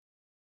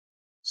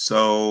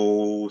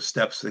 So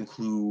steps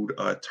include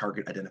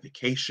target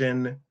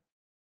identification,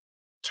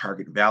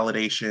 target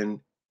validation,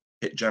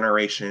 hit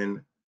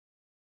generation,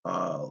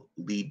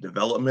 lead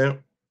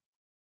development.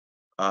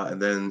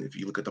 And then if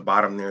you look at the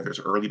bottom there, there's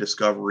early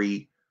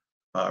discovery,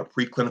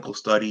 preclinical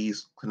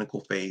studies, clinical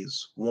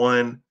phase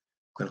 1,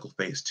 clinical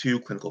phase 2,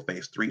 clinical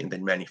phase 3, and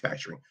then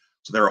manufacturing.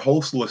 So there are a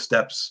whole slew of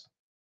steps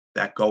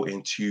that go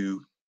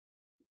into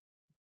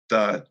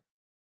the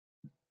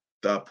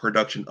the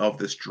production of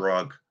this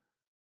drug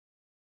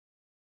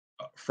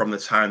from the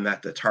time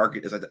that the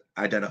target is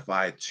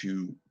identified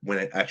to when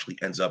it actually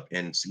ends up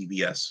in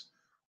CVS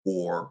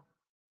or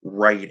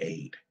Rite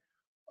Aid.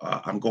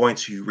 I'm going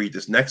to read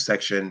this next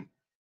section,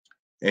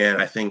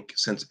 and I think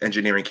since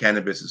engineering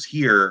cannabis is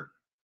here,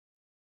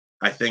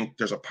 I think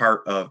there's a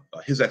part of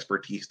his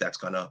expertise that's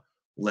going to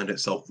lend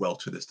itself well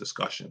to this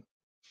discussion.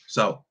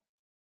 So,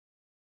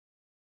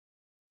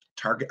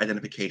 target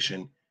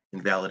identification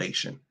and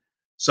validation.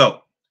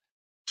 So,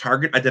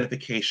 target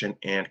identification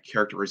and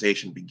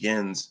characterization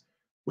begins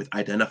with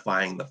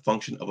identifying the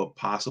function of a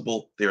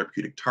possible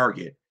therapeutic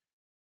target,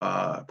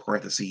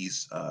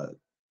 parentheses,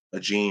 a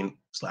gene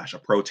slash a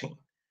protein,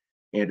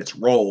 and its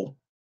role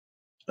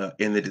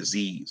in the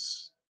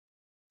disease.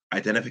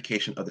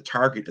 Identification of the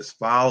target is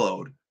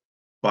followed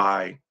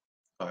by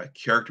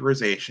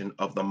characterization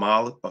of the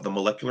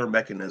molecular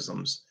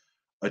mechanisms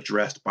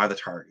addressed by the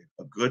target.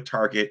 A good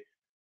target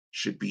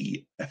should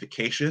be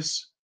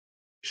efficacious,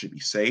 should be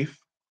safe,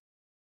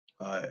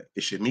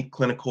 it should meet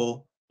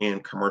clinical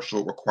and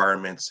commercial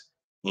requirements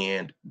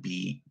and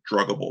be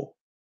druggable.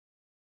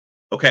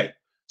 Okay,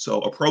 so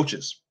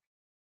approaches: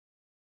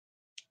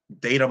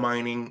 data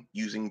mining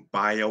using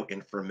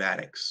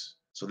bioinformatics.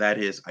 So that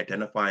is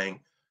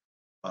identifying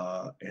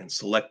and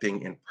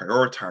selecting and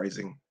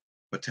prioritizing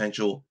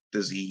potential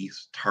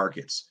disease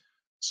targets.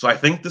 So I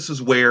think this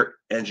is where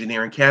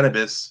engineering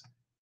cannabis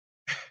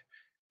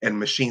and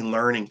machine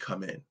learning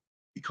come in,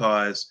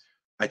 because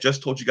I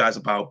just told you guys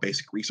about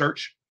basic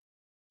research.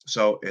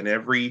 So at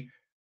every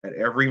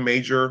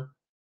major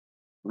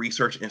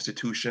research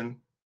institution,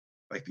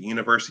 like the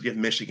University of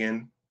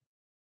Michigan,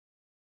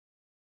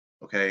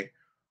 okay,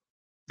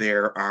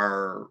 there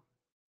are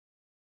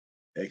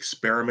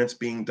experiments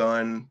being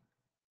done,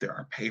 there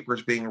are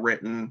papers being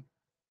written,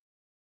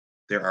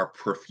 there are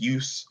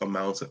profuse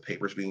amounts of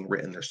papers being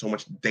written. There's so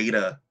much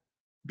data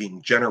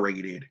being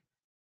generated.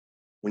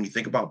 When you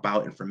think about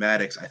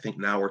bioinformatics, I think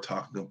now we're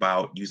talking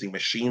about using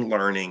machine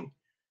learning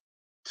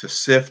to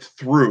sift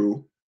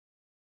through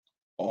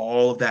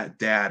all of that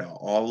data,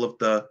 all of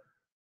the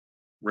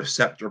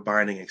receptor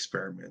binding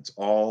experiments,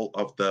 all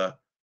of the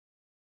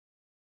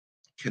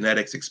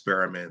kinetics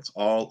experiments,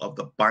 all of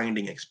the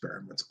binding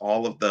experiments,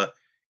 all of the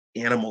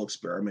animal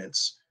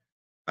experiments.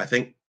 I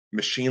think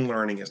machine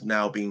learning is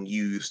now being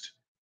used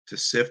to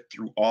sift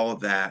through all of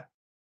that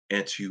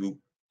and to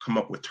come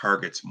up with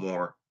targets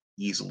more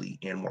easily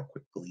and more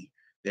quickly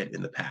than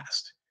in the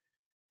past.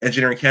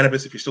 Engineering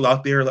cannabis, if you're still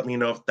out there, let me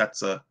know if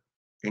that's an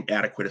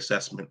adequate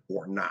assessment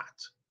or not.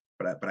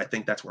 But I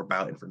think that's where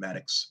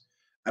bioinformatics.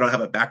 I don't have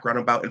a background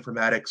in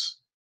bioinformatics,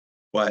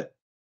 but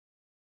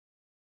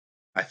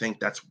I think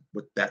that's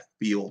what that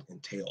field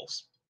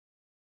entails.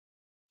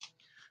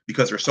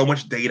 Because there's so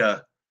much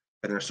data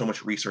and there's so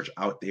much research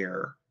out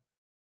there,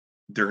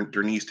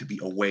 there needs to be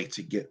a way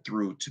to get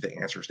through to the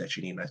answers that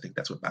you need. And I think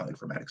that's what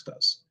bioinformatics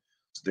does.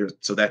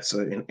 So that's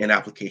an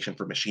application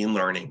for machine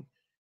learning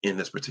in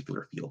this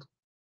particular field.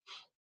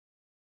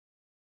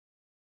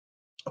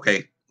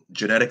 Okay,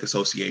 genetic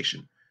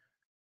association,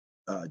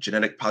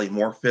 genetic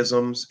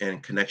polymorphisms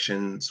and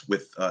connections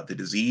with the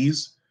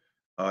disease,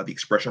 the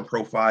expression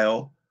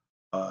profile,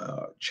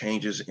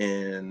 changes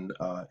in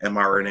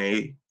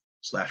mRNA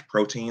slash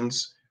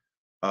proteins,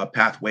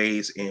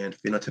 pathways and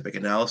phenotypic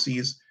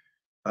analyses,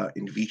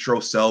 in vitro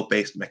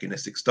cell-based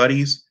mechanistic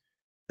studies,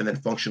 and then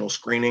functional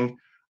screening,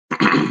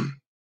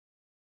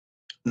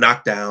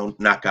 knockdown,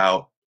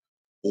 knockout,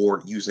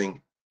 or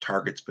using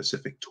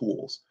target-specific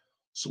tools.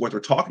 So what they're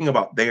talking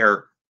about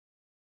there,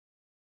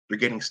 they're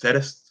getting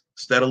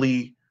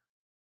steadily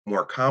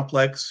more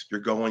complex. You're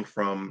going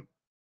from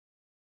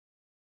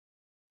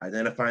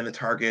identifying the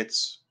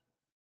targets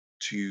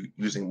to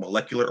using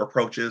molecular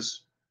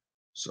approaches.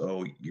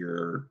 So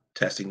you're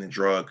testing the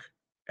drug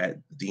at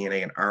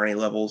DNA and RNA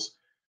levels,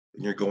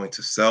 and you're going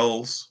to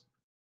cells,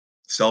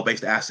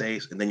 cell-based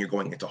assays, and then you're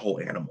going into whole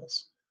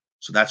animals.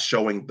 So that's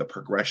showing the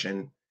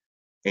progression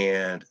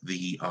and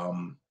the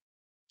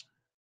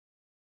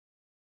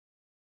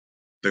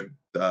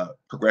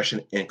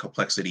progression and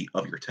complexity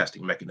of your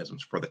testing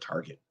mechanisms for the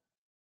target.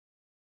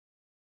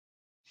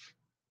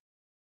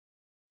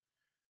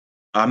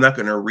 I'm not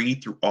going to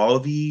read through all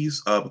of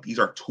these, but these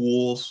are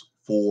tools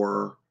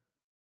for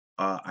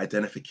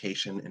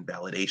identification and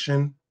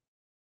validation.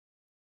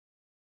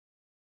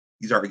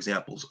 These are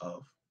examples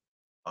of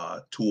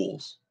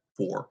tools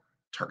for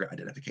target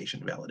identification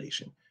and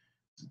validation.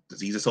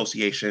 Disease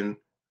association,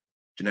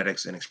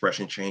 genetics and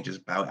expression changes,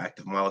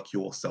 bioactive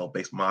molecules,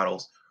 cell-based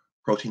models,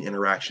 protein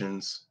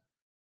interactions,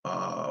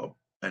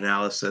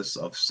 analysis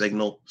of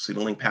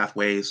signaling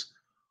pathways,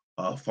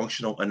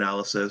 functional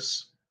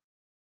analysis,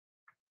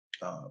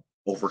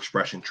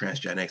 overexpression,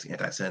 transgenics,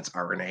 antisense,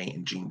 RNA,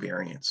 and gene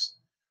variants.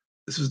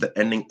 This is the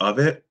ending of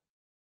it.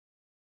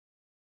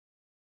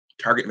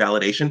 Target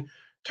validation.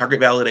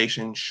 Target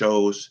validation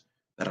shows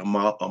that a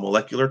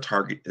molecular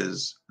target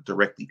is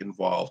directly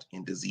involved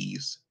in a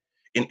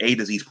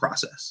disease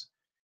process.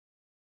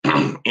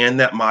 And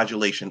that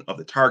modulation of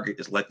the target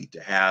is likely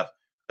to have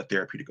a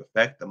therapeutic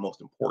effect, the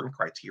most important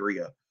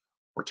criteria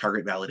for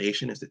target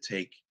validation is to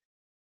take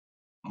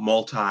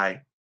multi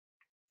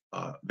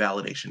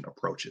validation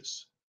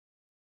approaches.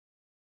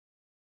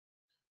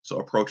 So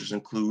approaches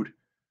include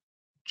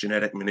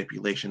genetic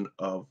manipulation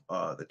of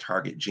the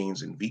target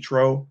genes in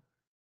vitro,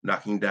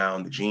 knocking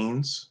down the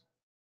genes,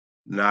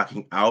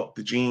 knocking out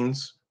the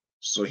genes.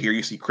 So here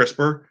you see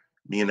CRISPR.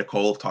 Me and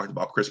Nicole have talked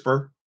about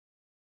CRISPR.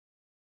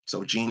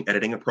 So gene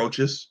editing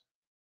approaches,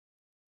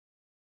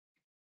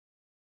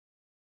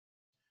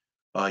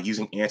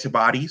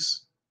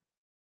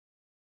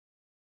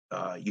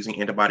 using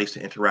antibodies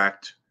to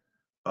interact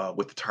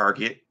with the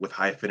target with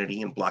high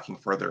affinity and blocking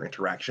further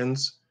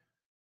interactions,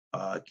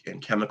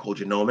 and chemical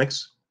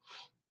genomics.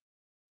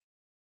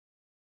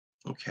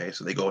 Okay,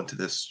 so they go into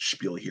this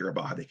spiel here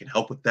about how they can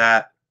help with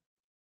that.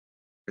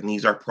 And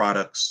these are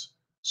products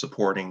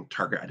supporting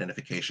target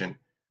identification,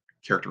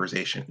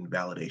 characterization, and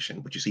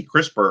validation. But you see,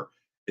 CRISPR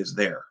is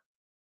there.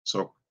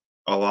 So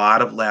a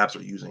lot of labs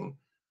are using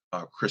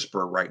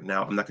CRISPR right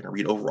now. I'm not going to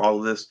read over all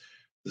of this.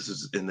 This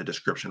is in the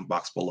description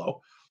box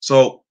below.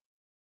 So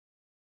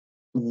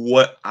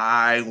what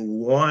I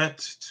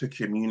want to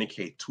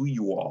communicate to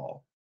you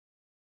all,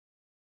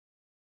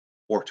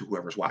 or to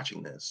whoever's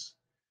watching this,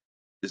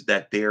 is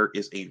that there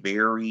is a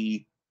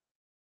very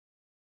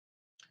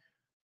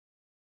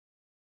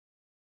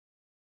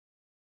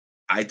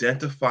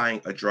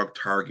identifying a drug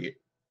target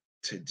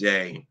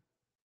today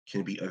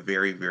can be a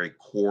very, very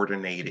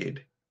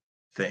coordinated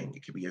thing.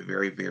 It can be a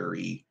very,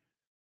 very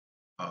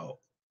uh,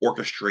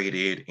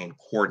 orchestrated and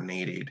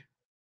coordinated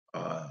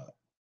uh,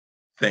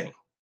 thing.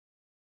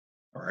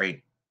 All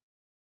right.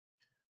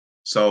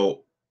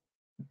 So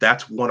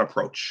that's one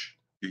approach.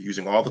 You're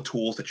using all the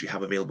tools that you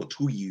have available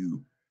to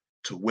you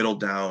to whittle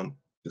down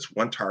this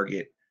one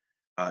target,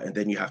 and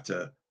then you have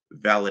to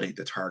validate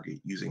the target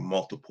using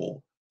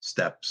multiple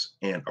steps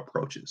and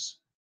approaches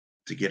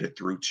to get it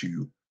through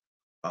to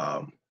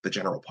the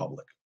general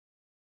public.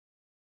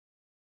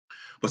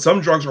 But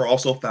some drugs are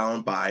also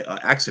found by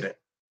accident,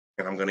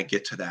 and I'm going to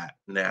get to that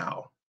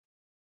now.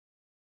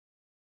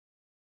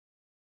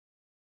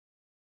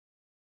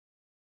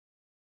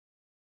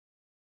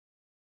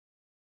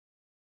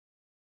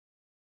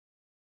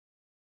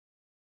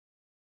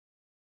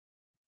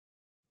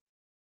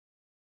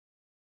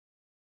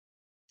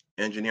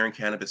 Engineering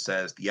Cannabis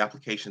says the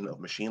application of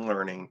machine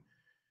learning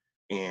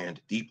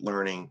and deep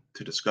learning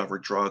to discover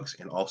drugs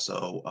and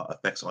also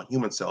effects on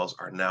human cells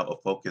are now a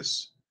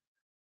focus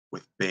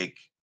with big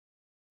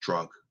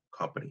drug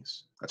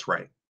companies. That's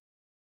right.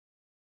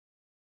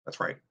 That's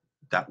right.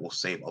 That will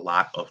save a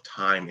lot of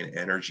time and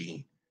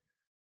energy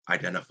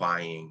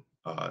identifying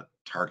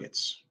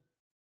targets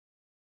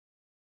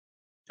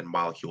and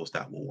molecules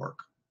that will work.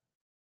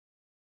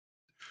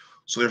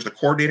 So there's the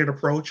coordinated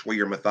approach where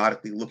you're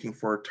methodically looking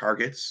for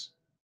targets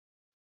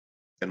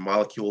and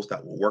molecules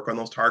that will work on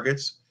those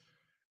targets.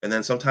 And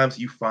then sometimes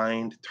you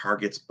find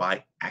targets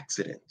by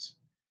accident.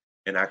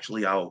 And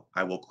actually,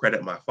 I will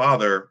credit my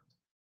father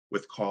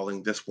with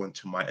calling this one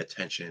to my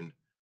attention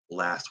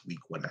last week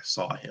when I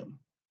saw him.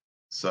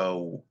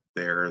 So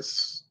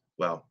there's,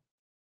 well,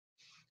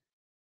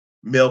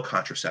 male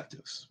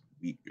contraceptives.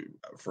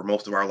 For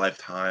most of our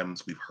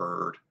lifetimes, we've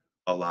heard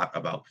a lot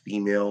about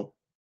female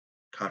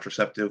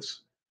contraceptives.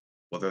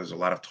 Well, there's a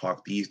lot of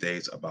talk these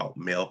days about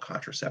male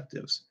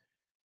contraceptives,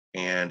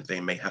 and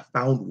they may have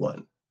found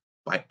one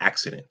by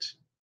accident.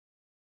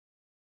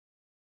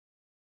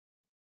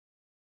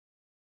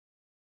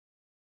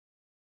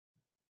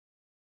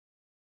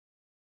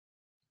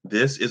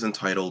 This is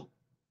entitled,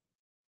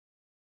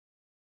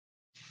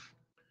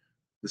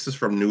 this is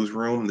from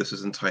Newsroom. This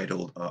is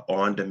entitled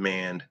On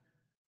Demand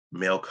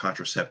Male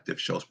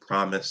Contraceptive Shows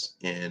Promise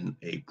in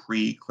a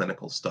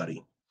Preclinical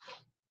Study.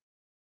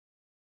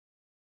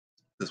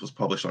 This was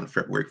published on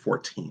February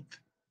 14th.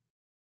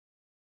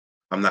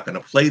 I'm not going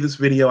to play this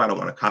video. I don't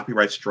want a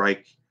copyright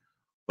strike,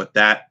 but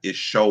that is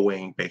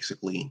showing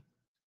basically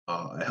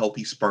a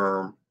healthy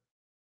sperm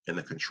in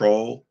the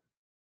control,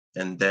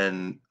 and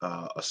then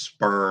a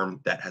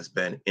sperm that has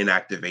been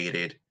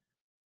inactivated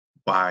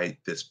by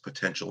this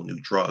potential new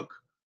drug,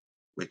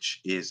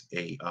 which is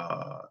a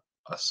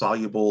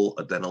soluble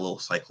adenylyl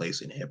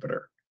cyclase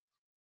inhibitor.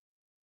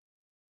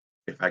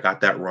 If I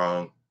got that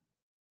wrong,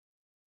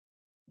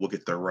 we'll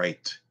get the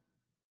right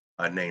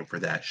name for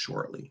that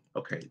shortly.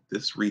 Okay,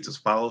 this reads as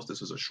follows.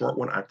 This is a short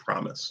one, I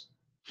promise.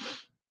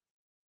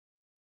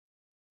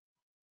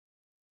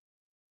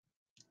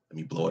 Let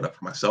me blow it up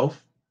for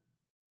myself.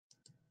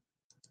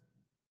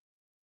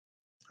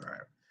 All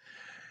right.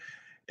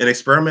 An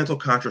experimental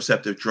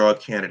contraceptive drug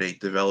candidate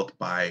developed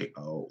by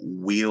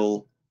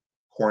Weill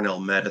Cornell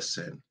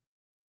Medicine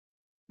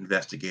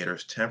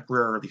investigators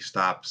temporarily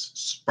stops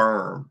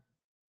sperm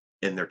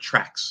in their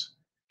tracks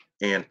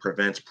and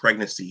prevents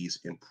pregnancies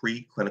in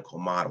preclinical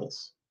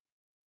models.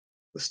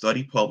 The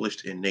study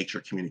published in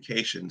Nature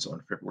Communications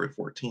on February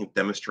 14th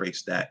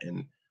demonstrates that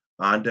an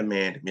on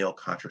demand male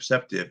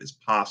contraceptive is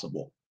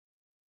possible.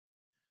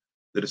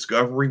 The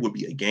discovery would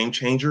be a game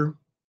changer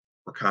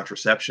for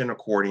contraception,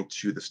 according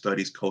to the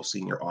study's co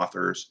senior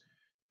authors,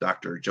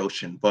 Dr.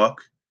 Joshin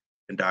Buck,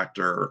 and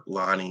Dr.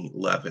 Lonnie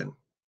Levin,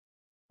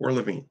 or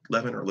Levine,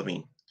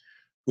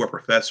 who are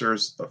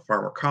professors of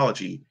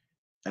pharmacology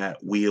at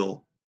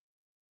Weill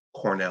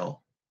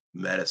Cornell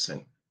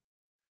Medicine.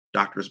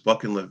 Doctors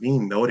Buck and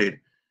Levine noted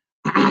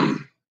that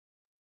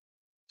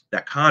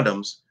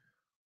condoms,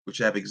 which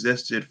have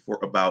existed for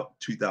about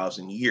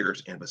 2,000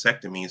 years, and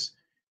vasectomies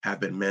have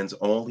been men's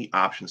only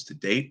options to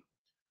date.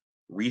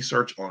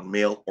 Research on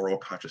male oral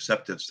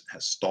contraceptives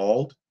has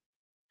stalled,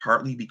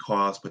 partly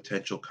because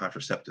potential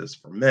contraceptives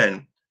for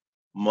men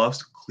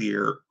must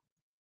clear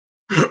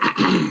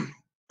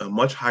a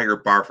much higher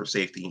bar for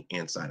safety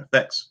and side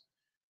effects.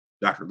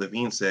 Dr.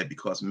 Levine said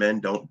because men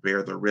don't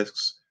bear the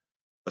risks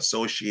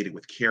associated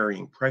with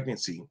carrying a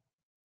pregnancy,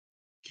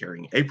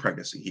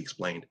 he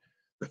explained,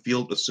 the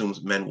field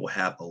assumes men will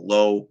have a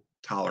low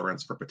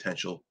tolerance for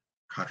potential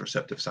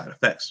contraceptive side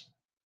effects.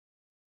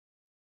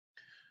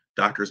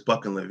 Doctors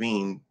Buck and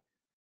Levine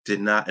did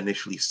not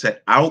initially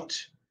set out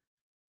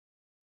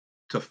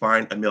to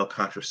find a male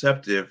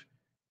contraceptive.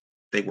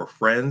 They were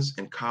friends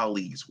and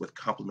colleagues with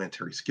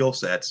complementary skill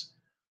sets.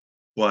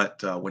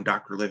 But when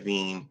Dr.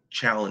 Levine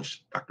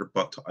challenged Dr.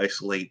 Buck to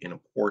isolate an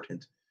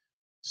important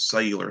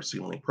cellular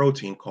signaling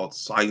protein called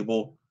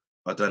soluble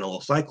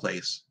adenylyl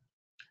cyclase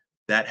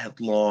that had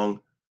long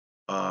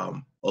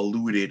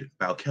eluded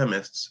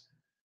biochemists,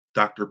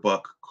 Dr.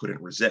 Buck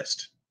couldn't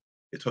resist.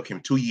 It took him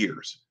 2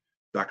 years.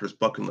 Doctors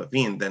Buck and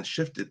Levine then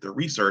shifted their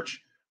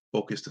research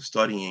focus to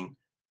studying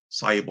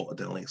soluble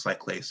adenylyl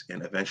cyclase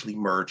and eventually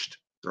merged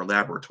their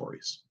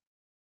laboratories.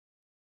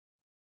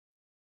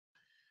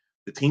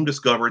 The team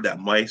discovered that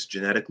mice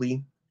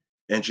genetically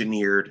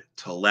engineered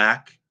to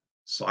lack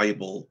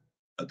soluble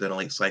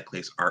adenylyl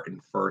cyclase are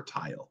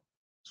infertile.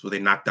 So they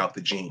knocked out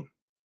the gene.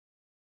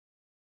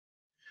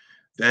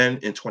 Then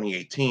in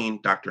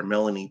 2018, Dr.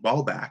 Melanie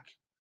Ballback,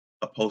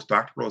 a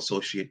postdoctoral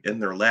associate in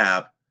their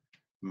lab,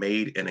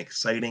 made an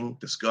exciting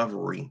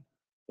discovery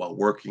while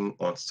working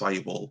on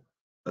soluble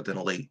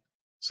adenylyl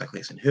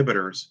cyclase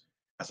inhibitors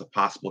as a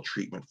possible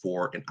treatment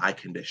for an eye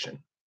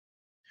condition.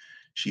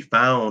 She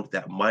found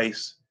that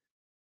mice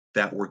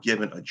that were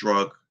given a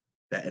drug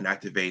that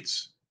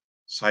inactivates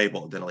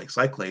soluble adenylyl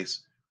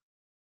cyclase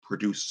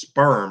produce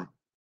sperm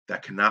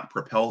that cannot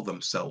propel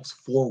themselves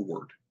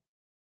forward.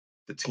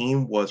 The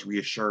team was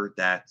reassured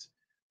that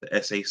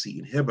the SAC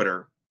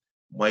inhibitor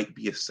might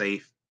be a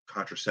safe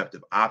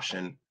contraceptive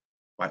option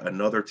by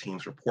another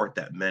team's report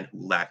that men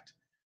who lacked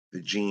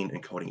the gene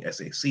encoding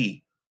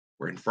SAC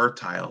were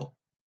infertile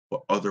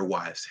but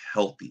otherwise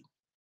healthy.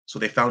 So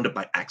they found it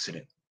by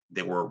accident.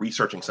 They were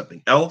researching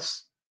something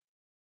else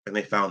and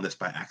they found this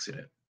by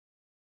accident.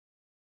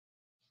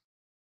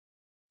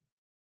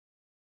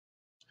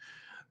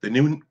 The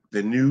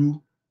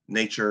new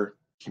Nature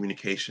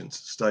Communications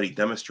study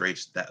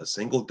demonstrates that a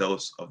single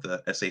dose of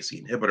the SAC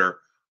inhibitor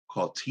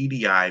called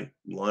TDI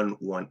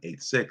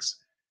 1186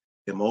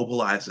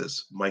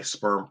 immobilizes mice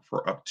sperm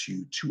for up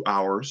to 2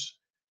 hours,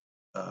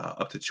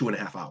 up to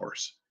 2.5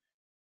 hours,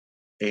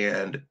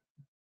 and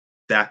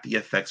that the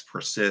effects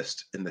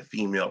persist in the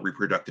female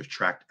reproductive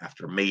tract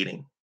after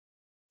mating.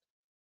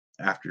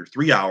 After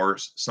 3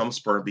 hours, some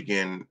sperm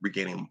begin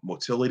regaining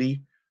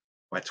motility.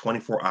 By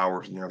 24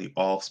 hours, nearly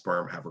all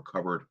sperm have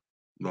recovered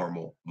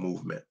normal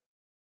movement.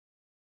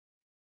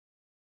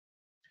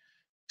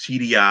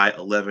 TDI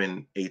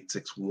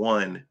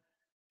 11861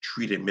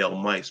 treated male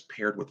mice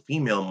paired with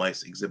female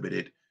mice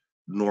exhibited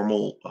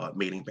normal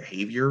mating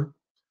behavior,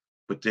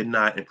 but did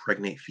not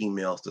impregnate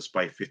females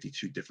despite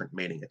 52 different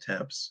mating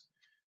attempts.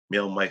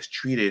 Male mice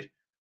treated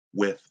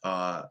with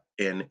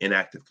an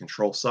inactive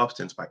control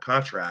substance, by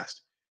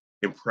contrast,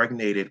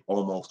 impregnated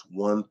almost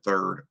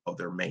 1/3 of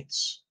their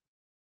mates.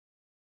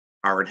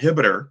 Our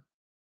inhibitor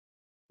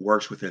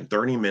works within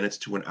 30 minutes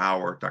to an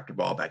hour, Dr.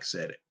 Ballback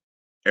said.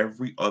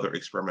 Every other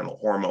experimental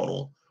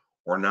hormonal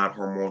or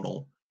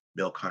non-hormonal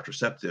male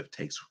contraceptive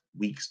takes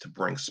weeks to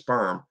bring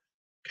sperm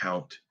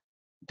counts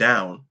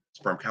down,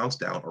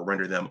 or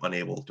render them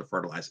unable to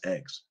fertilize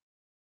eggs.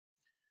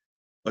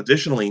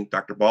 Additionally,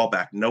 Dr.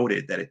 Ballback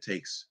noted that it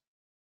takes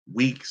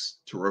weeks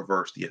to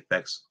reverse the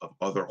effects of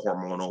other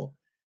hormonal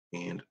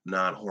and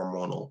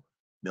non-hormonal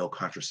male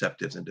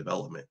contraceptives in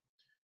development.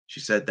 She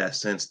said that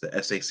since the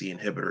SAC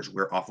inhibitors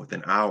wear off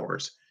within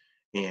hours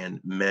and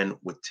men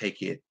would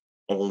take it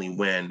only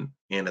when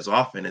and as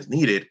often as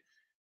needed,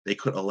 they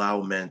could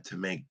allow men to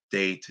make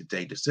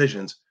day-to-day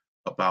decisions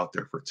about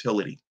their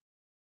fertility.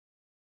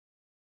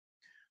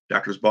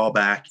 Doctors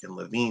Ballback and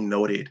Levine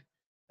noted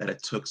that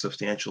it took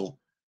substantial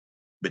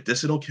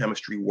medicinal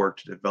chemistry work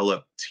to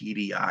develop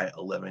TDI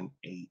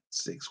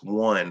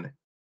 11861,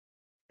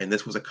 and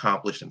this was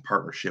accomplished in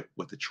partnership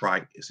with the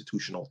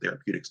Tri-Institutional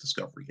Therapeutics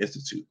Discovery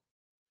Institute.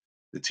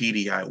 The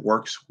TDI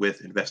works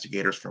with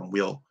investigators from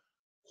Weill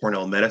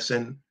Cornell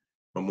Medicine,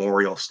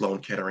 Memorial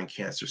Sloan Kettering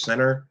Cancer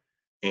Center,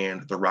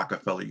 and the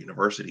Rockefeller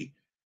University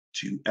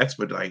to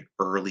expedite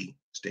early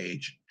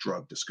stage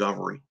drug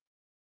discovery.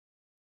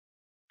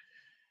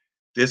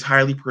 This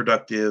highly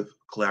productive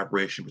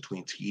collaboration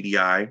between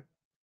TDI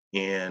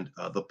and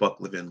the Buck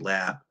Levin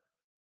lab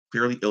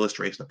clearly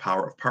illustrates the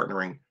power of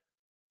partnering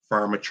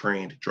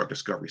pharma-trained drug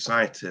discovery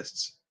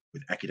scientists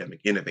with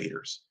academic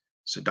innovators,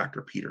 said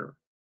Dr. Peter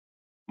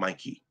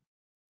Meinke,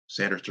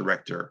 Sanders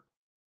director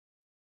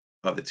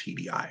of the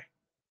TDI.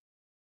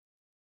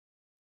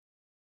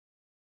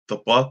 The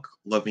Buck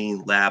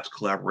Levine Labs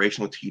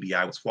collaboration with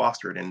TDI was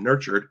fostered and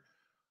nurtured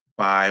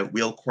by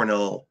Weill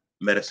Cornell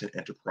Medicine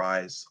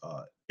Enterprise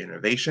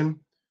Innovation,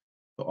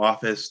 the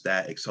office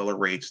that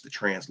accelerates the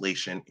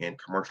translation and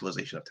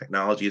commercialization of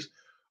technologies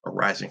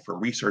arising from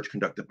research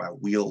conducted by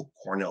Weill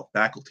Cornell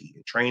faculty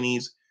and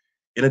trainees.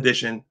 In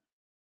addition,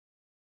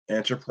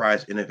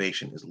 Enterprise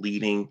Innovation is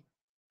leading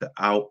the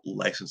out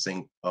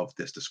licensing of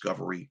this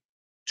discovery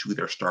to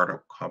their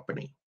startup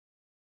company.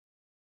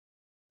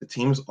 The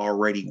team is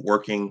already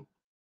working.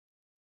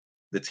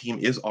 The team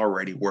is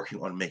already working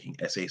on making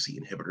SAC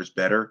inhibitors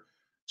better,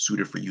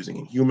 suited for using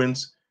in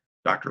humans.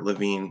 Dr.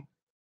 Levine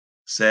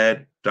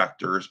said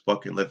Doctors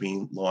Buck and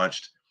Levine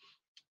launched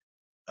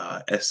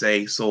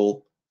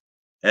SASOL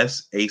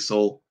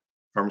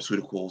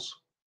Pharmaceuticals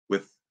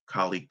with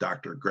colleague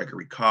Dr.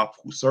 Gregory Kopp,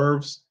 who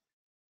serves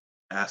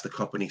as the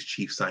company's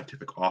chief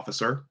scientific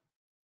officer.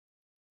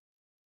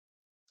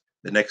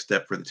 The next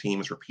step for the team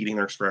is repeating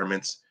their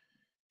experiments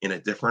in a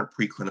different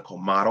preclinical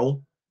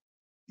model.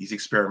 These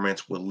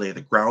experiments will lay the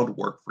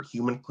groundwork for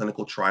human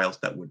clinical trials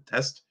that would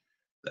test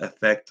the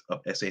effect of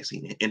SAC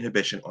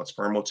inhibition on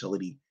sperm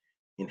motility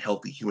in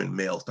healthy human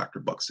males, Dr.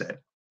 Buck said.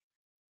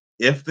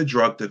 If the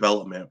drug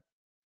development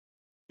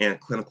and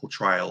clinical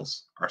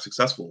trials are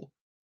successful,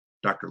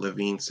 Dr.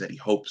 Levine said he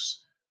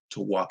hopes to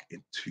walk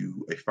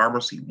into a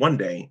pharmacy one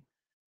day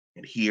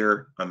and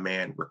hear a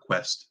man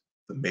request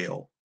the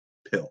male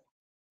pill.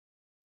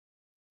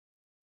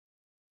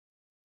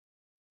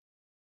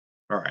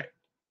 All right.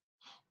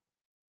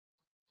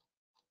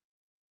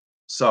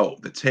 So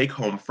the take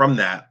home from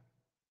that,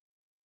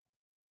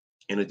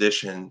 in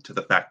addition to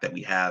the fact that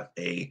we have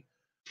a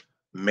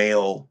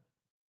male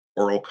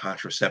oral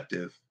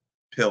contraceptive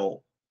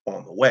pill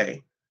on the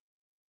way,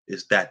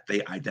 is that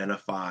they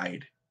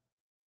identified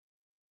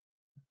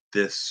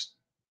this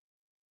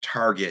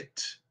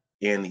target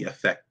and the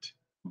effect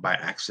by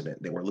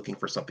accident. They were looking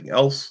for something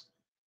else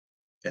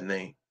and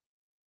they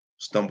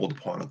stumbled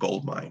upon a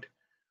gold mine.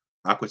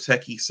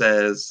 Aquateki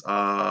says,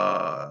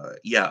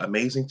 yeah,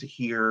 amazing to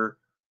hear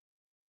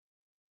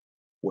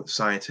what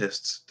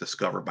scientists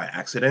discover by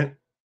accident.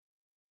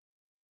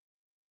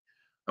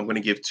 I'm going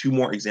to give two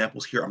more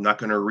examples here. I'm not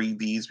going to read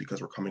these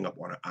because we're coming up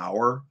on an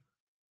hour.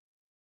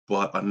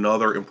 But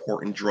another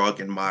important drug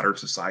in modern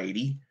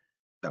society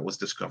that was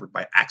discovered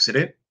by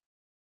accident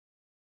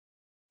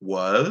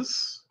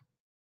was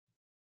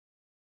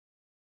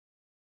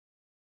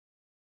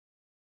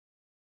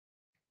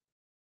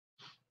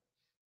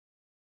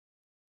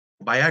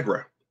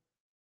Viagra,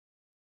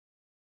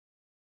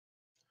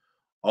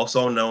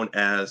 also known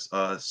as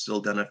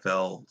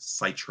sildenafil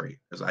citrate,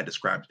 as I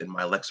described in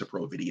my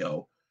Lexapro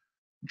video.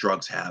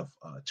 Drugs have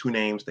two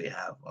names. They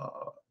have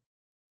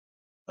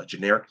a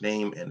generic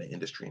name and an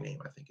industry name,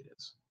 I think it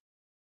is.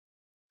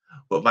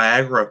 But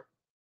Viagra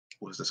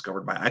was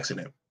discovered by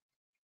accident.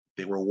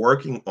 They were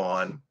working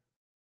on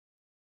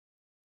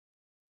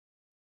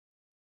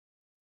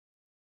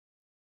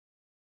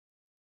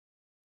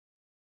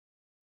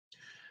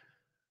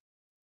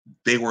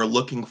they were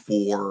looking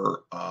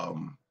for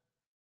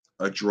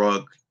a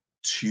drug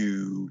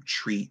to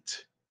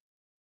treat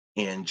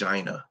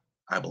angina,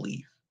 I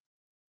believe.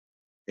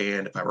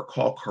 And if I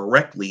recall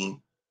correctly,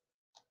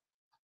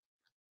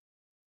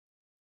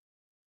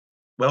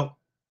 well,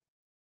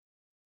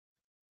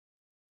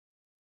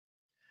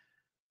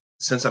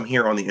 since I'm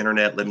here on the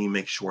internet, let me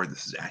make sure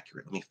this is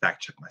accurate. Let me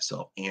fact check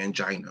myself.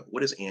 Angina.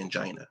 What is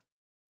angina?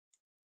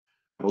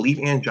 I believe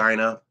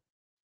angina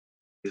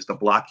is the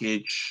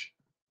blockage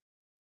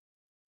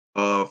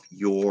of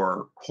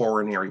your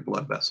coronary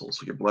blood vessels,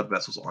 so your blood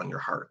vessels on your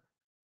heart.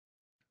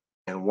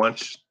 And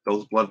once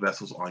those blood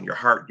vessels on your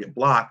heart get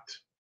blocked,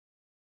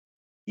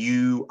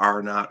 you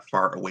are not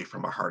far away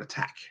from a heart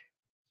attack.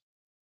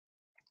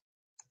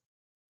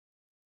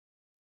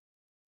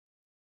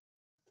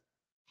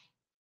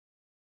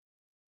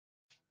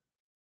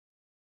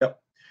 Yep.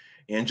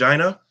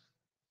 Angina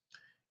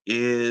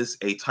is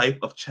a type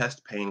of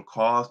chest pain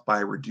caused by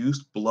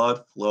reduced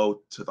blood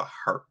flow to the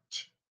heart.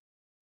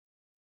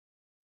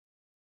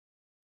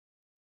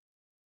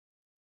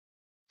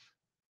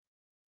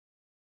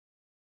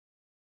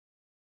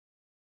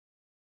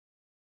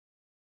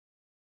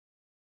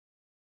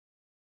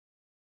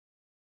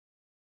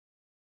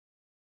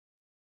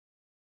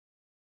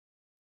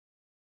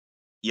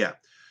 Yeah.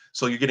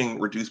 So you're getting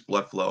reduced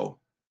blood flow.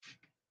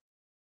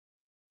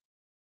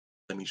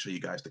 Let me show you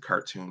guys the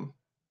cartoon.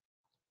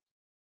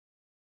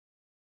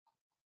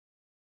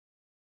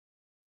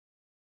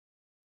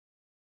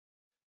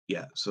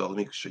 Yeah, so let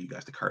me show you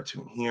guys the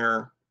cartoon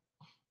here.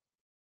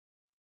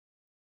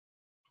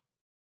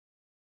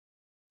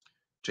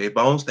 Jay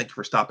Bones, thank you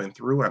for stopping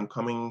through. I'm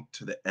coming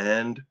to the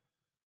end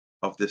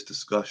of this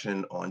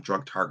discussion on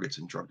drug targets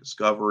and drug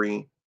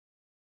discovery.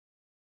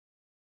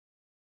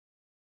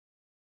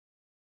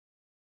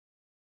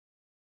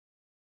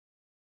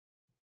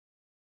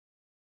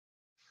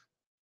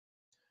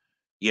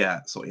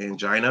 Yeah, so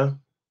angina,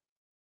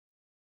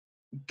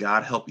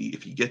 God help you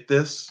if you get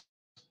this.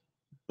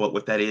 But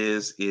what that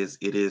is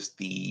it is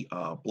the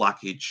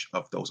blockage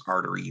of those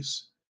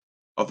arteries,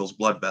 of those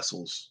blood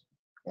vessels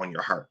on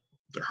your heart.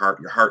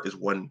 Your heart is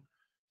one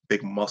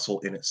big muscle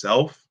in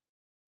itself.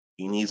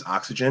 It needs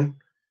oxygen,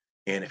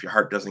 and if your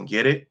heart doesn't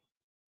get it,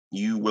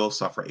 you will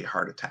suffer a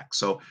heart attack.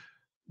 So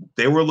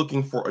they were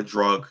looking for a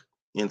drug.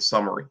 In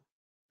summary,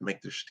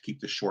 to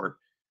keep this short,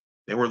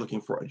 they were looking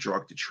for a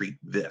drug to treat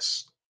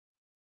this,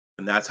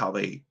 and that's how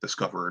they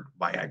discovered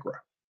Viagra.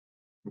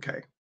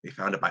 Okay, they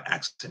found it by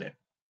accident.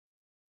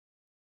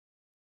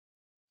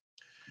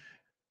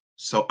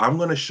 So I'm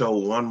going to show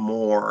one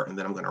more, and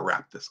then I'm going to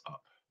wrap this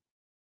up.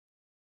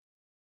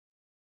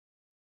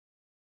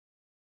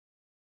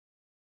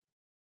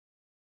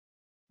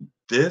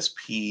 This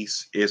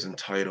piece is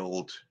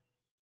entitled,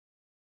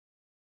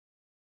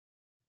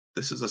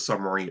 this is a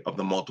summary of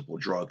the multiple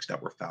drugs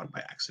that were found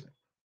by accident.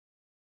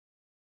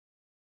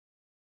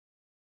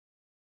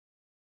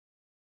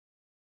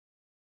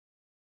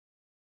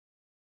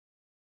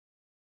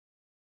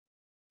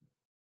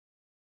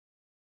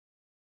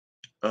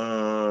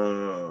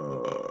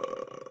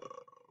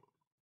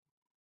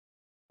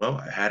 Well,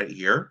 I had it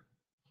here,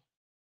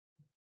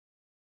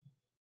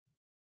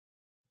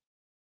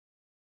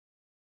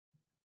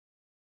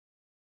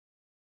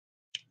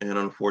 and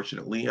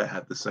unfortunately, I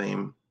had the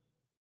same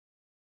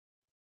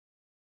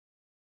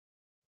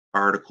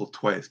article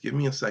twice. Give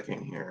me a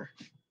second here.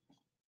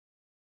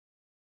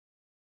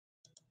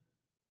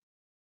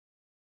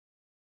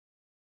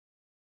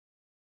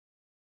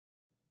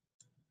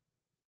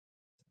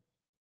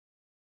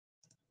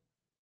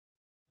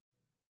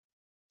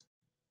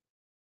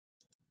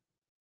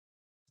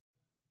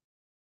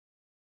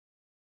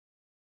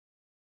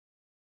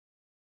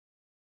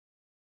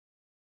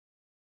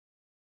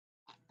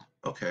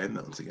 Okay, and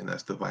once again,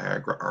 that's the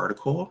Viagra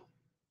article.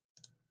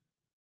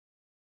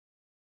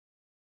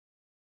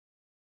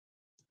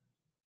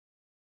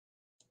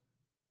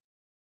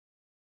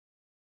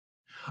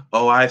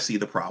 Oh, I see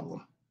the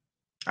problem.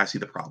 I see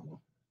the problem.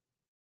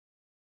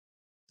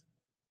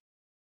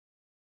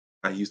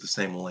 I used the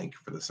same link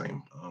for the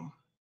same.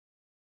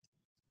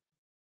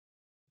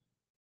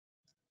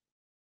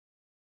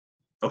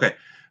 Okay,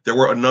 there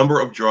were a number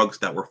of drugs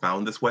that were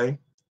found this way.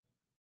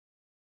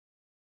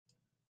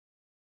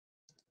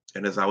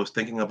 And as I was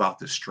thinking about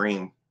this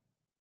stream,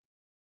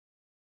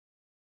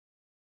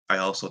 I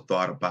also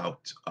thought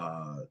about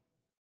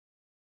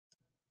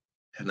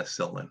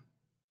penicillin.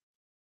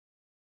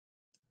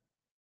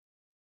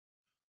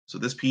 So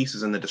this piece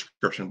is in the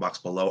description box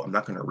below. I'm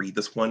not going to read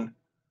this one.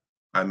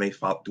 I may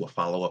do a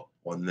follow-up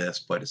on this,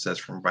 but it says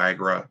from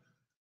Viagra.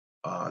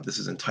 This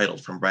is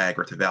entitled From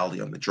Viagra to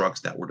Valium, the drugs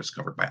that were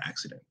discovered by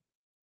accident.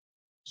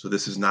 So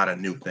this is not a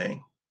new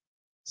thing.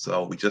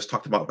 So we just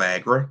talked about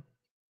Viagra.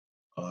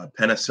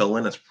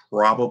 Penicillin is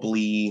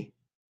probably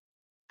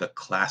the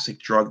classic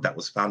drug that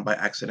was found by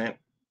accident.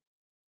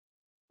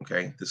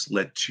 Okay, this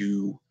led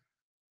to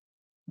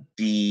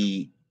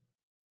the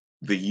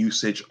the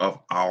usage of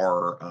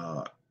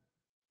our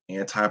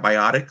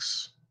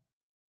antibiotics.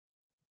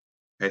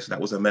 Okay, so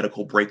that was a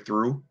medical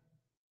breakthrough.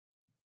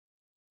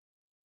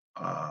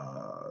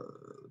 Uh,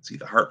 let's see,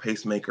 the heart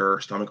pacemaker,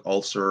 stomach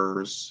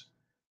ulcers,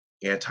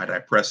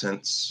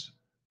 antidepressants,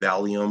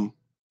 Valium.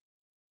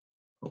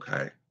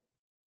 Okay,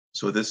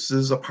 so this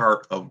is a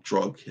part of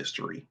drug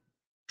history,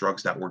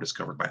 drugs that were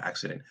discovered by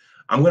accident.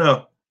 I'm going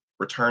to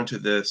return to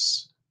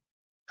this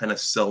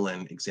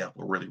penicillin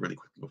example really, really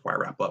quickly before I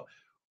wrap up.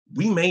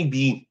 We may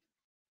be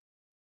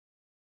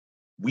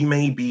we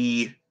may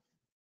be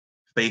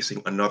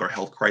facing another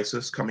health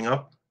crisis coming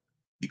up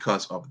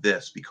because of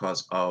this,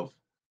 because of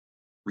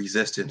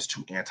resistance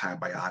to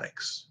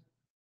antibiotics.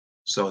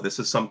 So this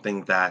is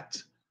something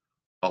that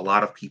a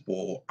lot of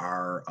people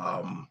are,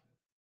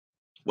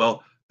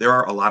 well, there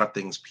are a lot of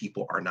things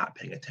people are not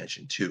paying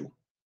attention to.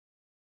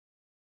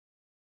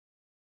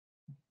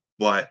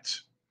 But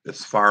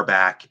as far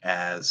back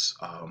as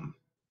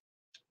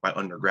my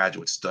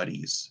undergraduate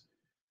studies,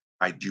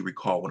 I do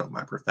recall one of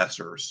my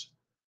professors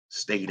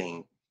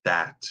stating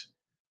that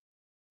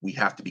we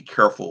have to be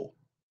careful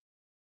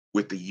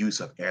with the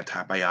use of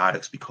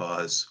antibiotics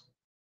because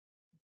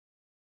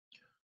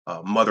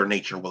Mother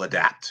Nature will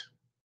adapt.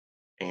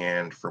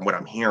 And from what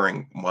I'm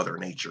hearing, Mother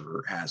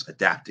Nature has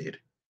adapted.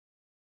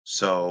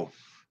 So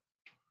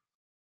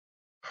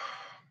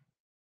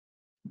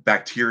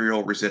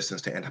bacterial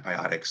resistance to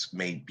antibiotics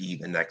may be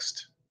the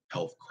next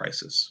health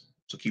crisis.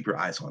 So keep your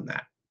eyes on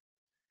that.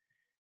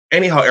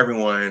 Anyhow,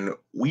 everyone,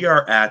 we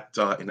are at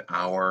an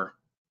hour.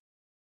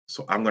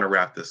 So I'm going to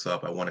wrap this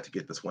up. I wanted to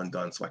get this one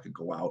done so I could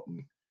go out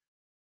and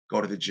go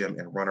to the gym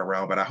and run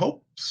around. But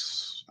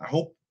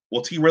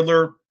well, T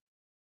Riddler,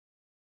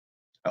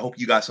 I hope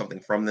you got something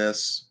from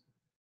this.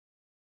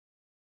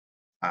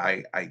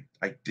 I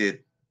did.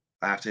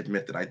 I have to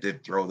admit that I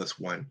did throw this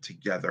one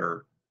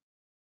together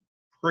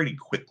pretty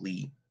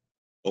quickly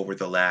over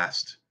the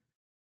last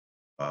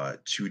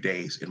 2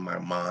 days in my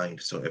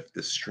mind. So if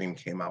this stream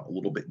came out a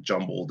little bit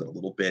jumbled and a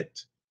little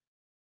bit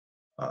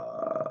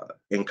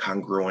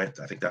incongruent,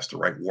 I think that's the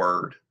right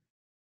word,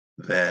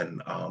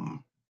 then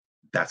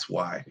that's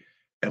why.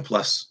 And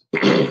plus,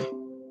 I'm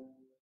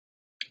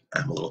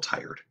a little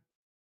tired.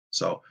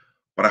 So,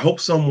 but I hope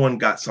someone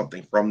got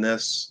something from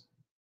this.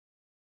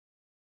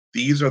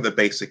 These are the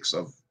basics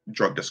of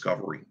drug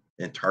discovery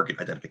and target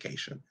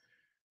identification.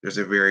 There's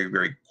a very,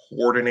 very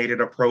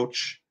coordinated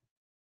approach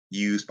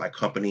used by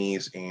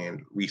companies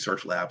and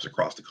research labs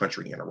across the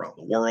country and around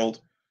the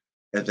world.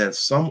 And then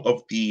some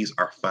of these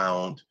are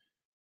found,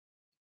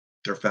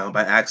 they're found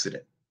by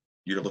accident.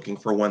 You're looking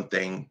for one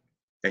thing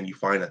and you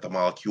find that the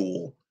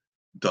molecule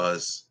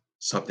does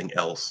something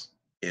else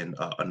in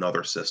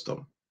another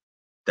system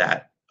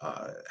that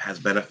has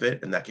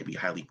benefit and that can be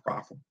highly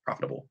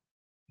profitable.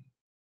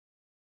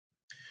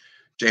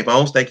 Jay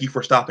Bones, thank you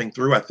for stopping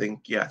through. I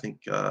think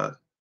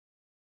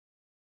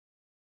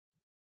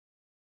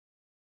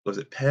was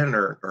it Penn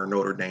or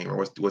Notre Dame, or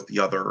was the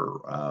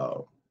other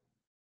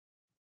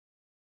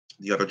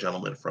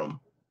gentleman from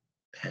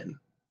Penn?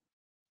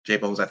 Jay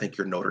Bones, I think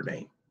you're Notre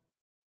Dame.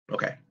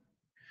 Okay.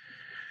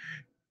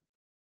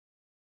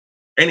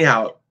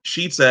 Anyhow,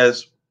 she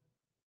says,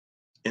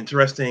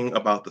 interesting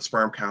about the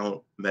sperm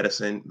count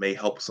medicine may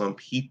help some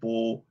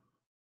people.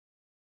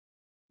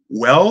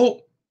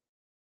 Well,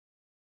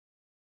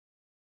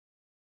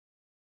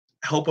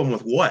 help them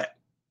with what?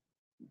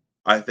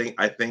 I think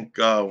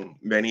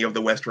many of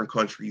the Western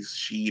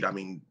countries, I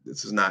mean,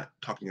 this is not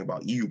talking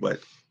about you,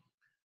 but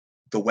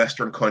the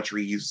Western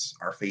countries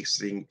are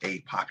facing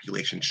a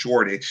population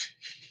shortage.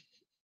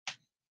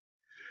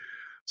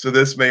 So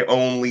this may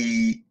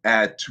only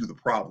add to the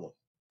problem.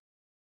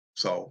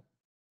 So,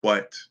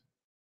 but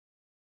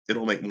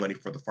it'll make money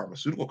for the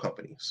pharmaceutical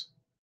companies.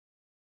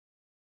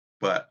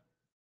 But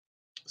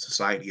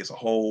society as a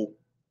whole,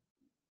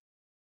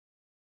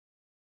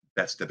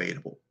 that's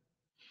debatable.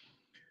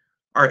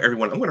 All right,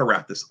 everyone, I'm going to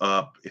wrap this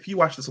up. If you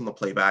watch this on the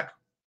playback,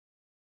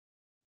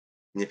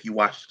 and if you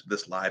watched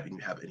this live and you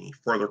have any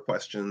further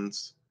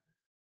questions,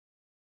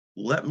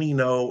 let me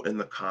know in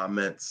the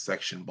comments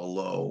section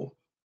below.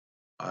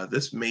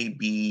 This may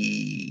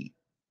be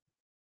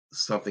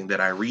something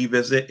that I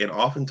revisit, and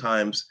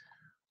oftentimes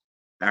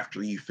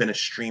after you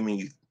finish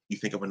streaming, you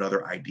think of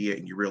another idea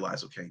and you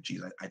realize, okay,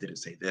 geez, I didn't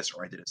say this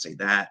or I didn't say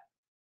that.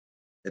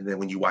 And then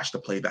when you watch the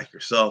playback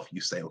yourself, you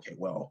say, okay,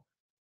 well,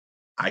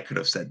 I could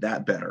have said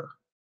that better.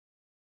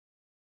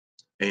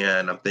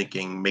 And I'm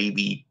thinking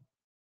maybe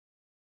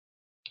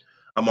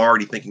I'm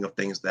already thinking of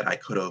things that I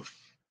could have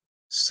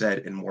said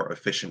in more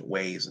efficient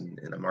ways. And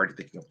I'm already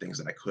thinking of things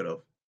that I could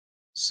have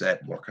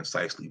said more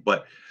concisely.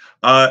 But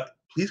uh,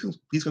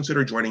 please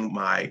consider joining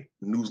my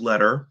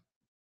newsletter.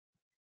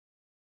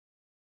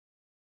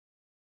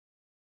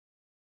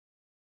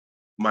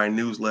 My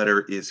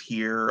newsletter is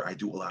here. I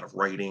do a lot of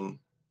writing,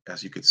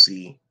 as you could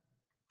see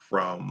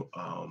from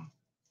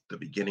the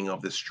beginning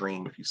of this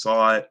stream. If you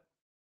saw it,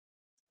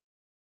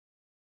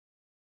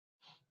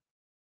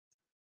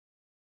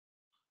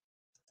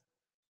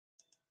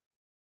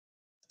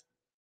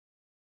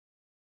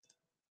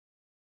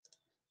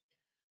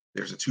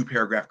 there's a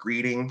 2-paragraph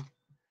greeting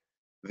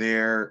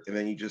there, and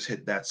then you just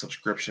hit that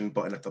subscription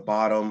button at the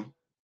bottom.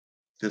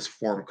 This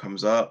form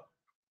comes up.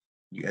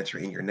 You enter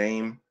in your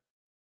name,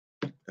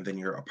 and then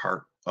you're a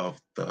part of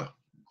the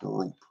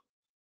group.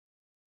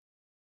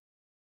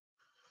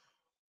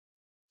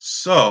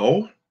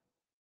 So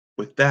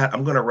with that,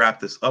 I'm going to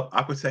wrap this up.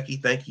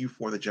 Aquatechie, thank you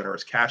for the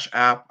generous Cash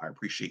App. I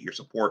appreciate your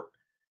support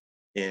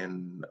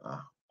in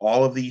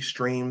all of these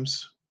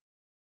streams.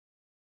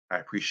 I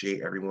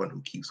appreciate everyone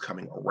who keeps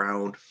coming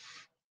around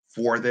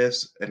for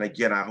this. And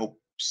again, I hope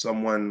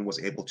someone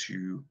was able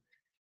to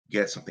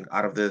get something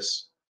out of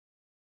this.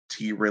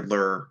 T.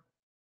 Riddler,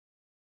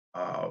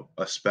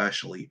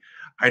 especially.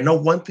 I know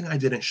one thing I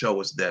didn't show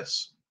was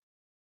this: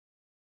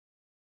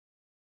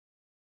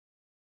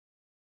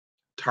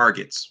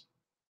 targets.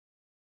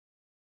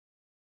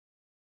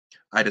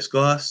 I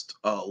discussed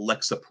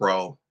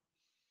Lexapro,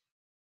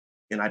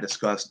 and I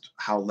discussed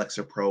how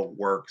Lexapro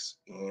works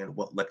and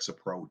what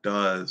Lexapro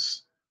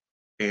does.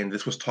 And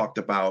this was talked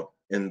about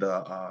in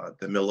the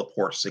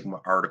Millipore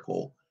Sigma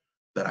article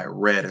that I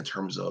read in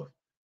terms of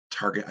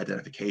target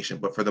identification.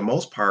 But for the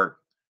most part,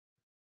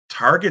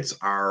 targets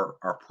are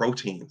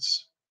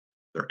proteins.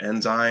 They're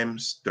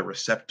enzymes, they're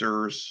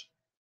receptors,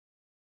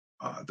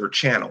 they're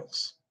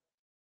channels.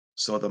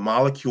 So the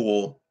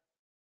molecule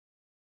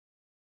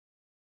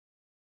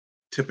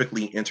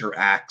typically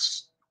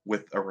interacts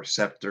with a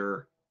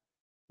receptor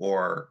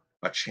or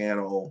a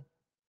channel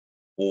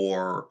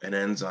or an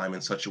enzyme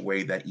in such a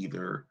way that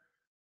either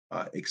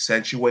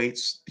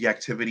accentuates the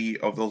activity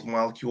of those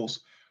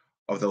molecules,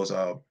 of those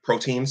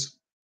proteins.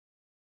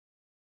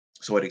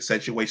 So it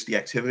accentuates the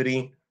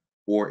activity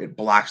or it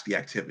blocks the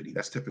activity.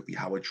 That's typically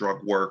how a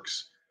drug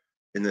works.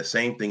 And the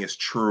same thing is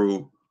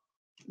true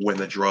when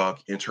the drug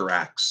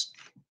interacts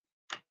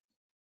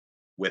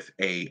with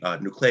a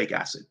nucleic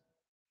acid.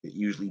 It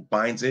usually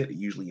binds it, it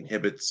usually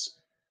inhibits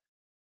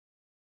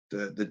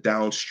the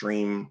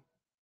downstream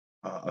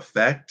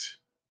effect,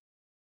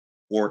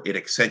 or it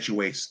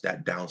accentuates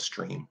that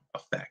downstream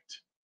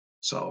effect.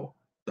 So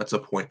That's a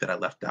point that I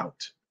left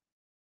out,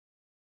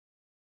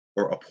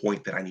 or a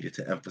point that I needed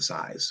to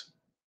emphasize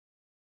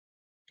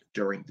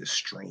during this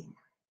stream.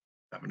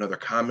 I have another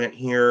comment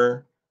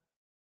here.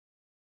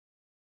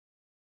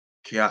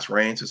 Chaos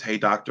Rain says, "Hey,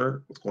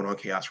 doctor, what's going on,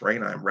 Chaos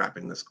Rain? I'm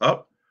wrapping this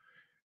up.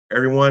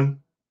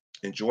 Everyone,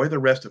 enjoy the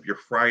rest of your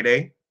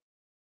Friday.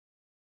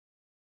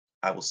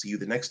 I will see you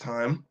the next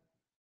time.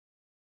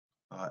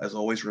 As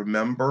always,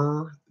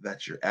 remember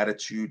that your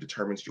attitude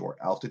determines your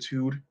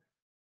altitude.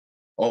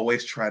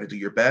 Always try to do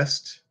your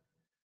best.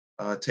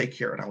 Take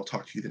care, and I will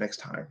talk to you the next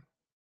time.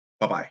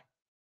 Bye bye."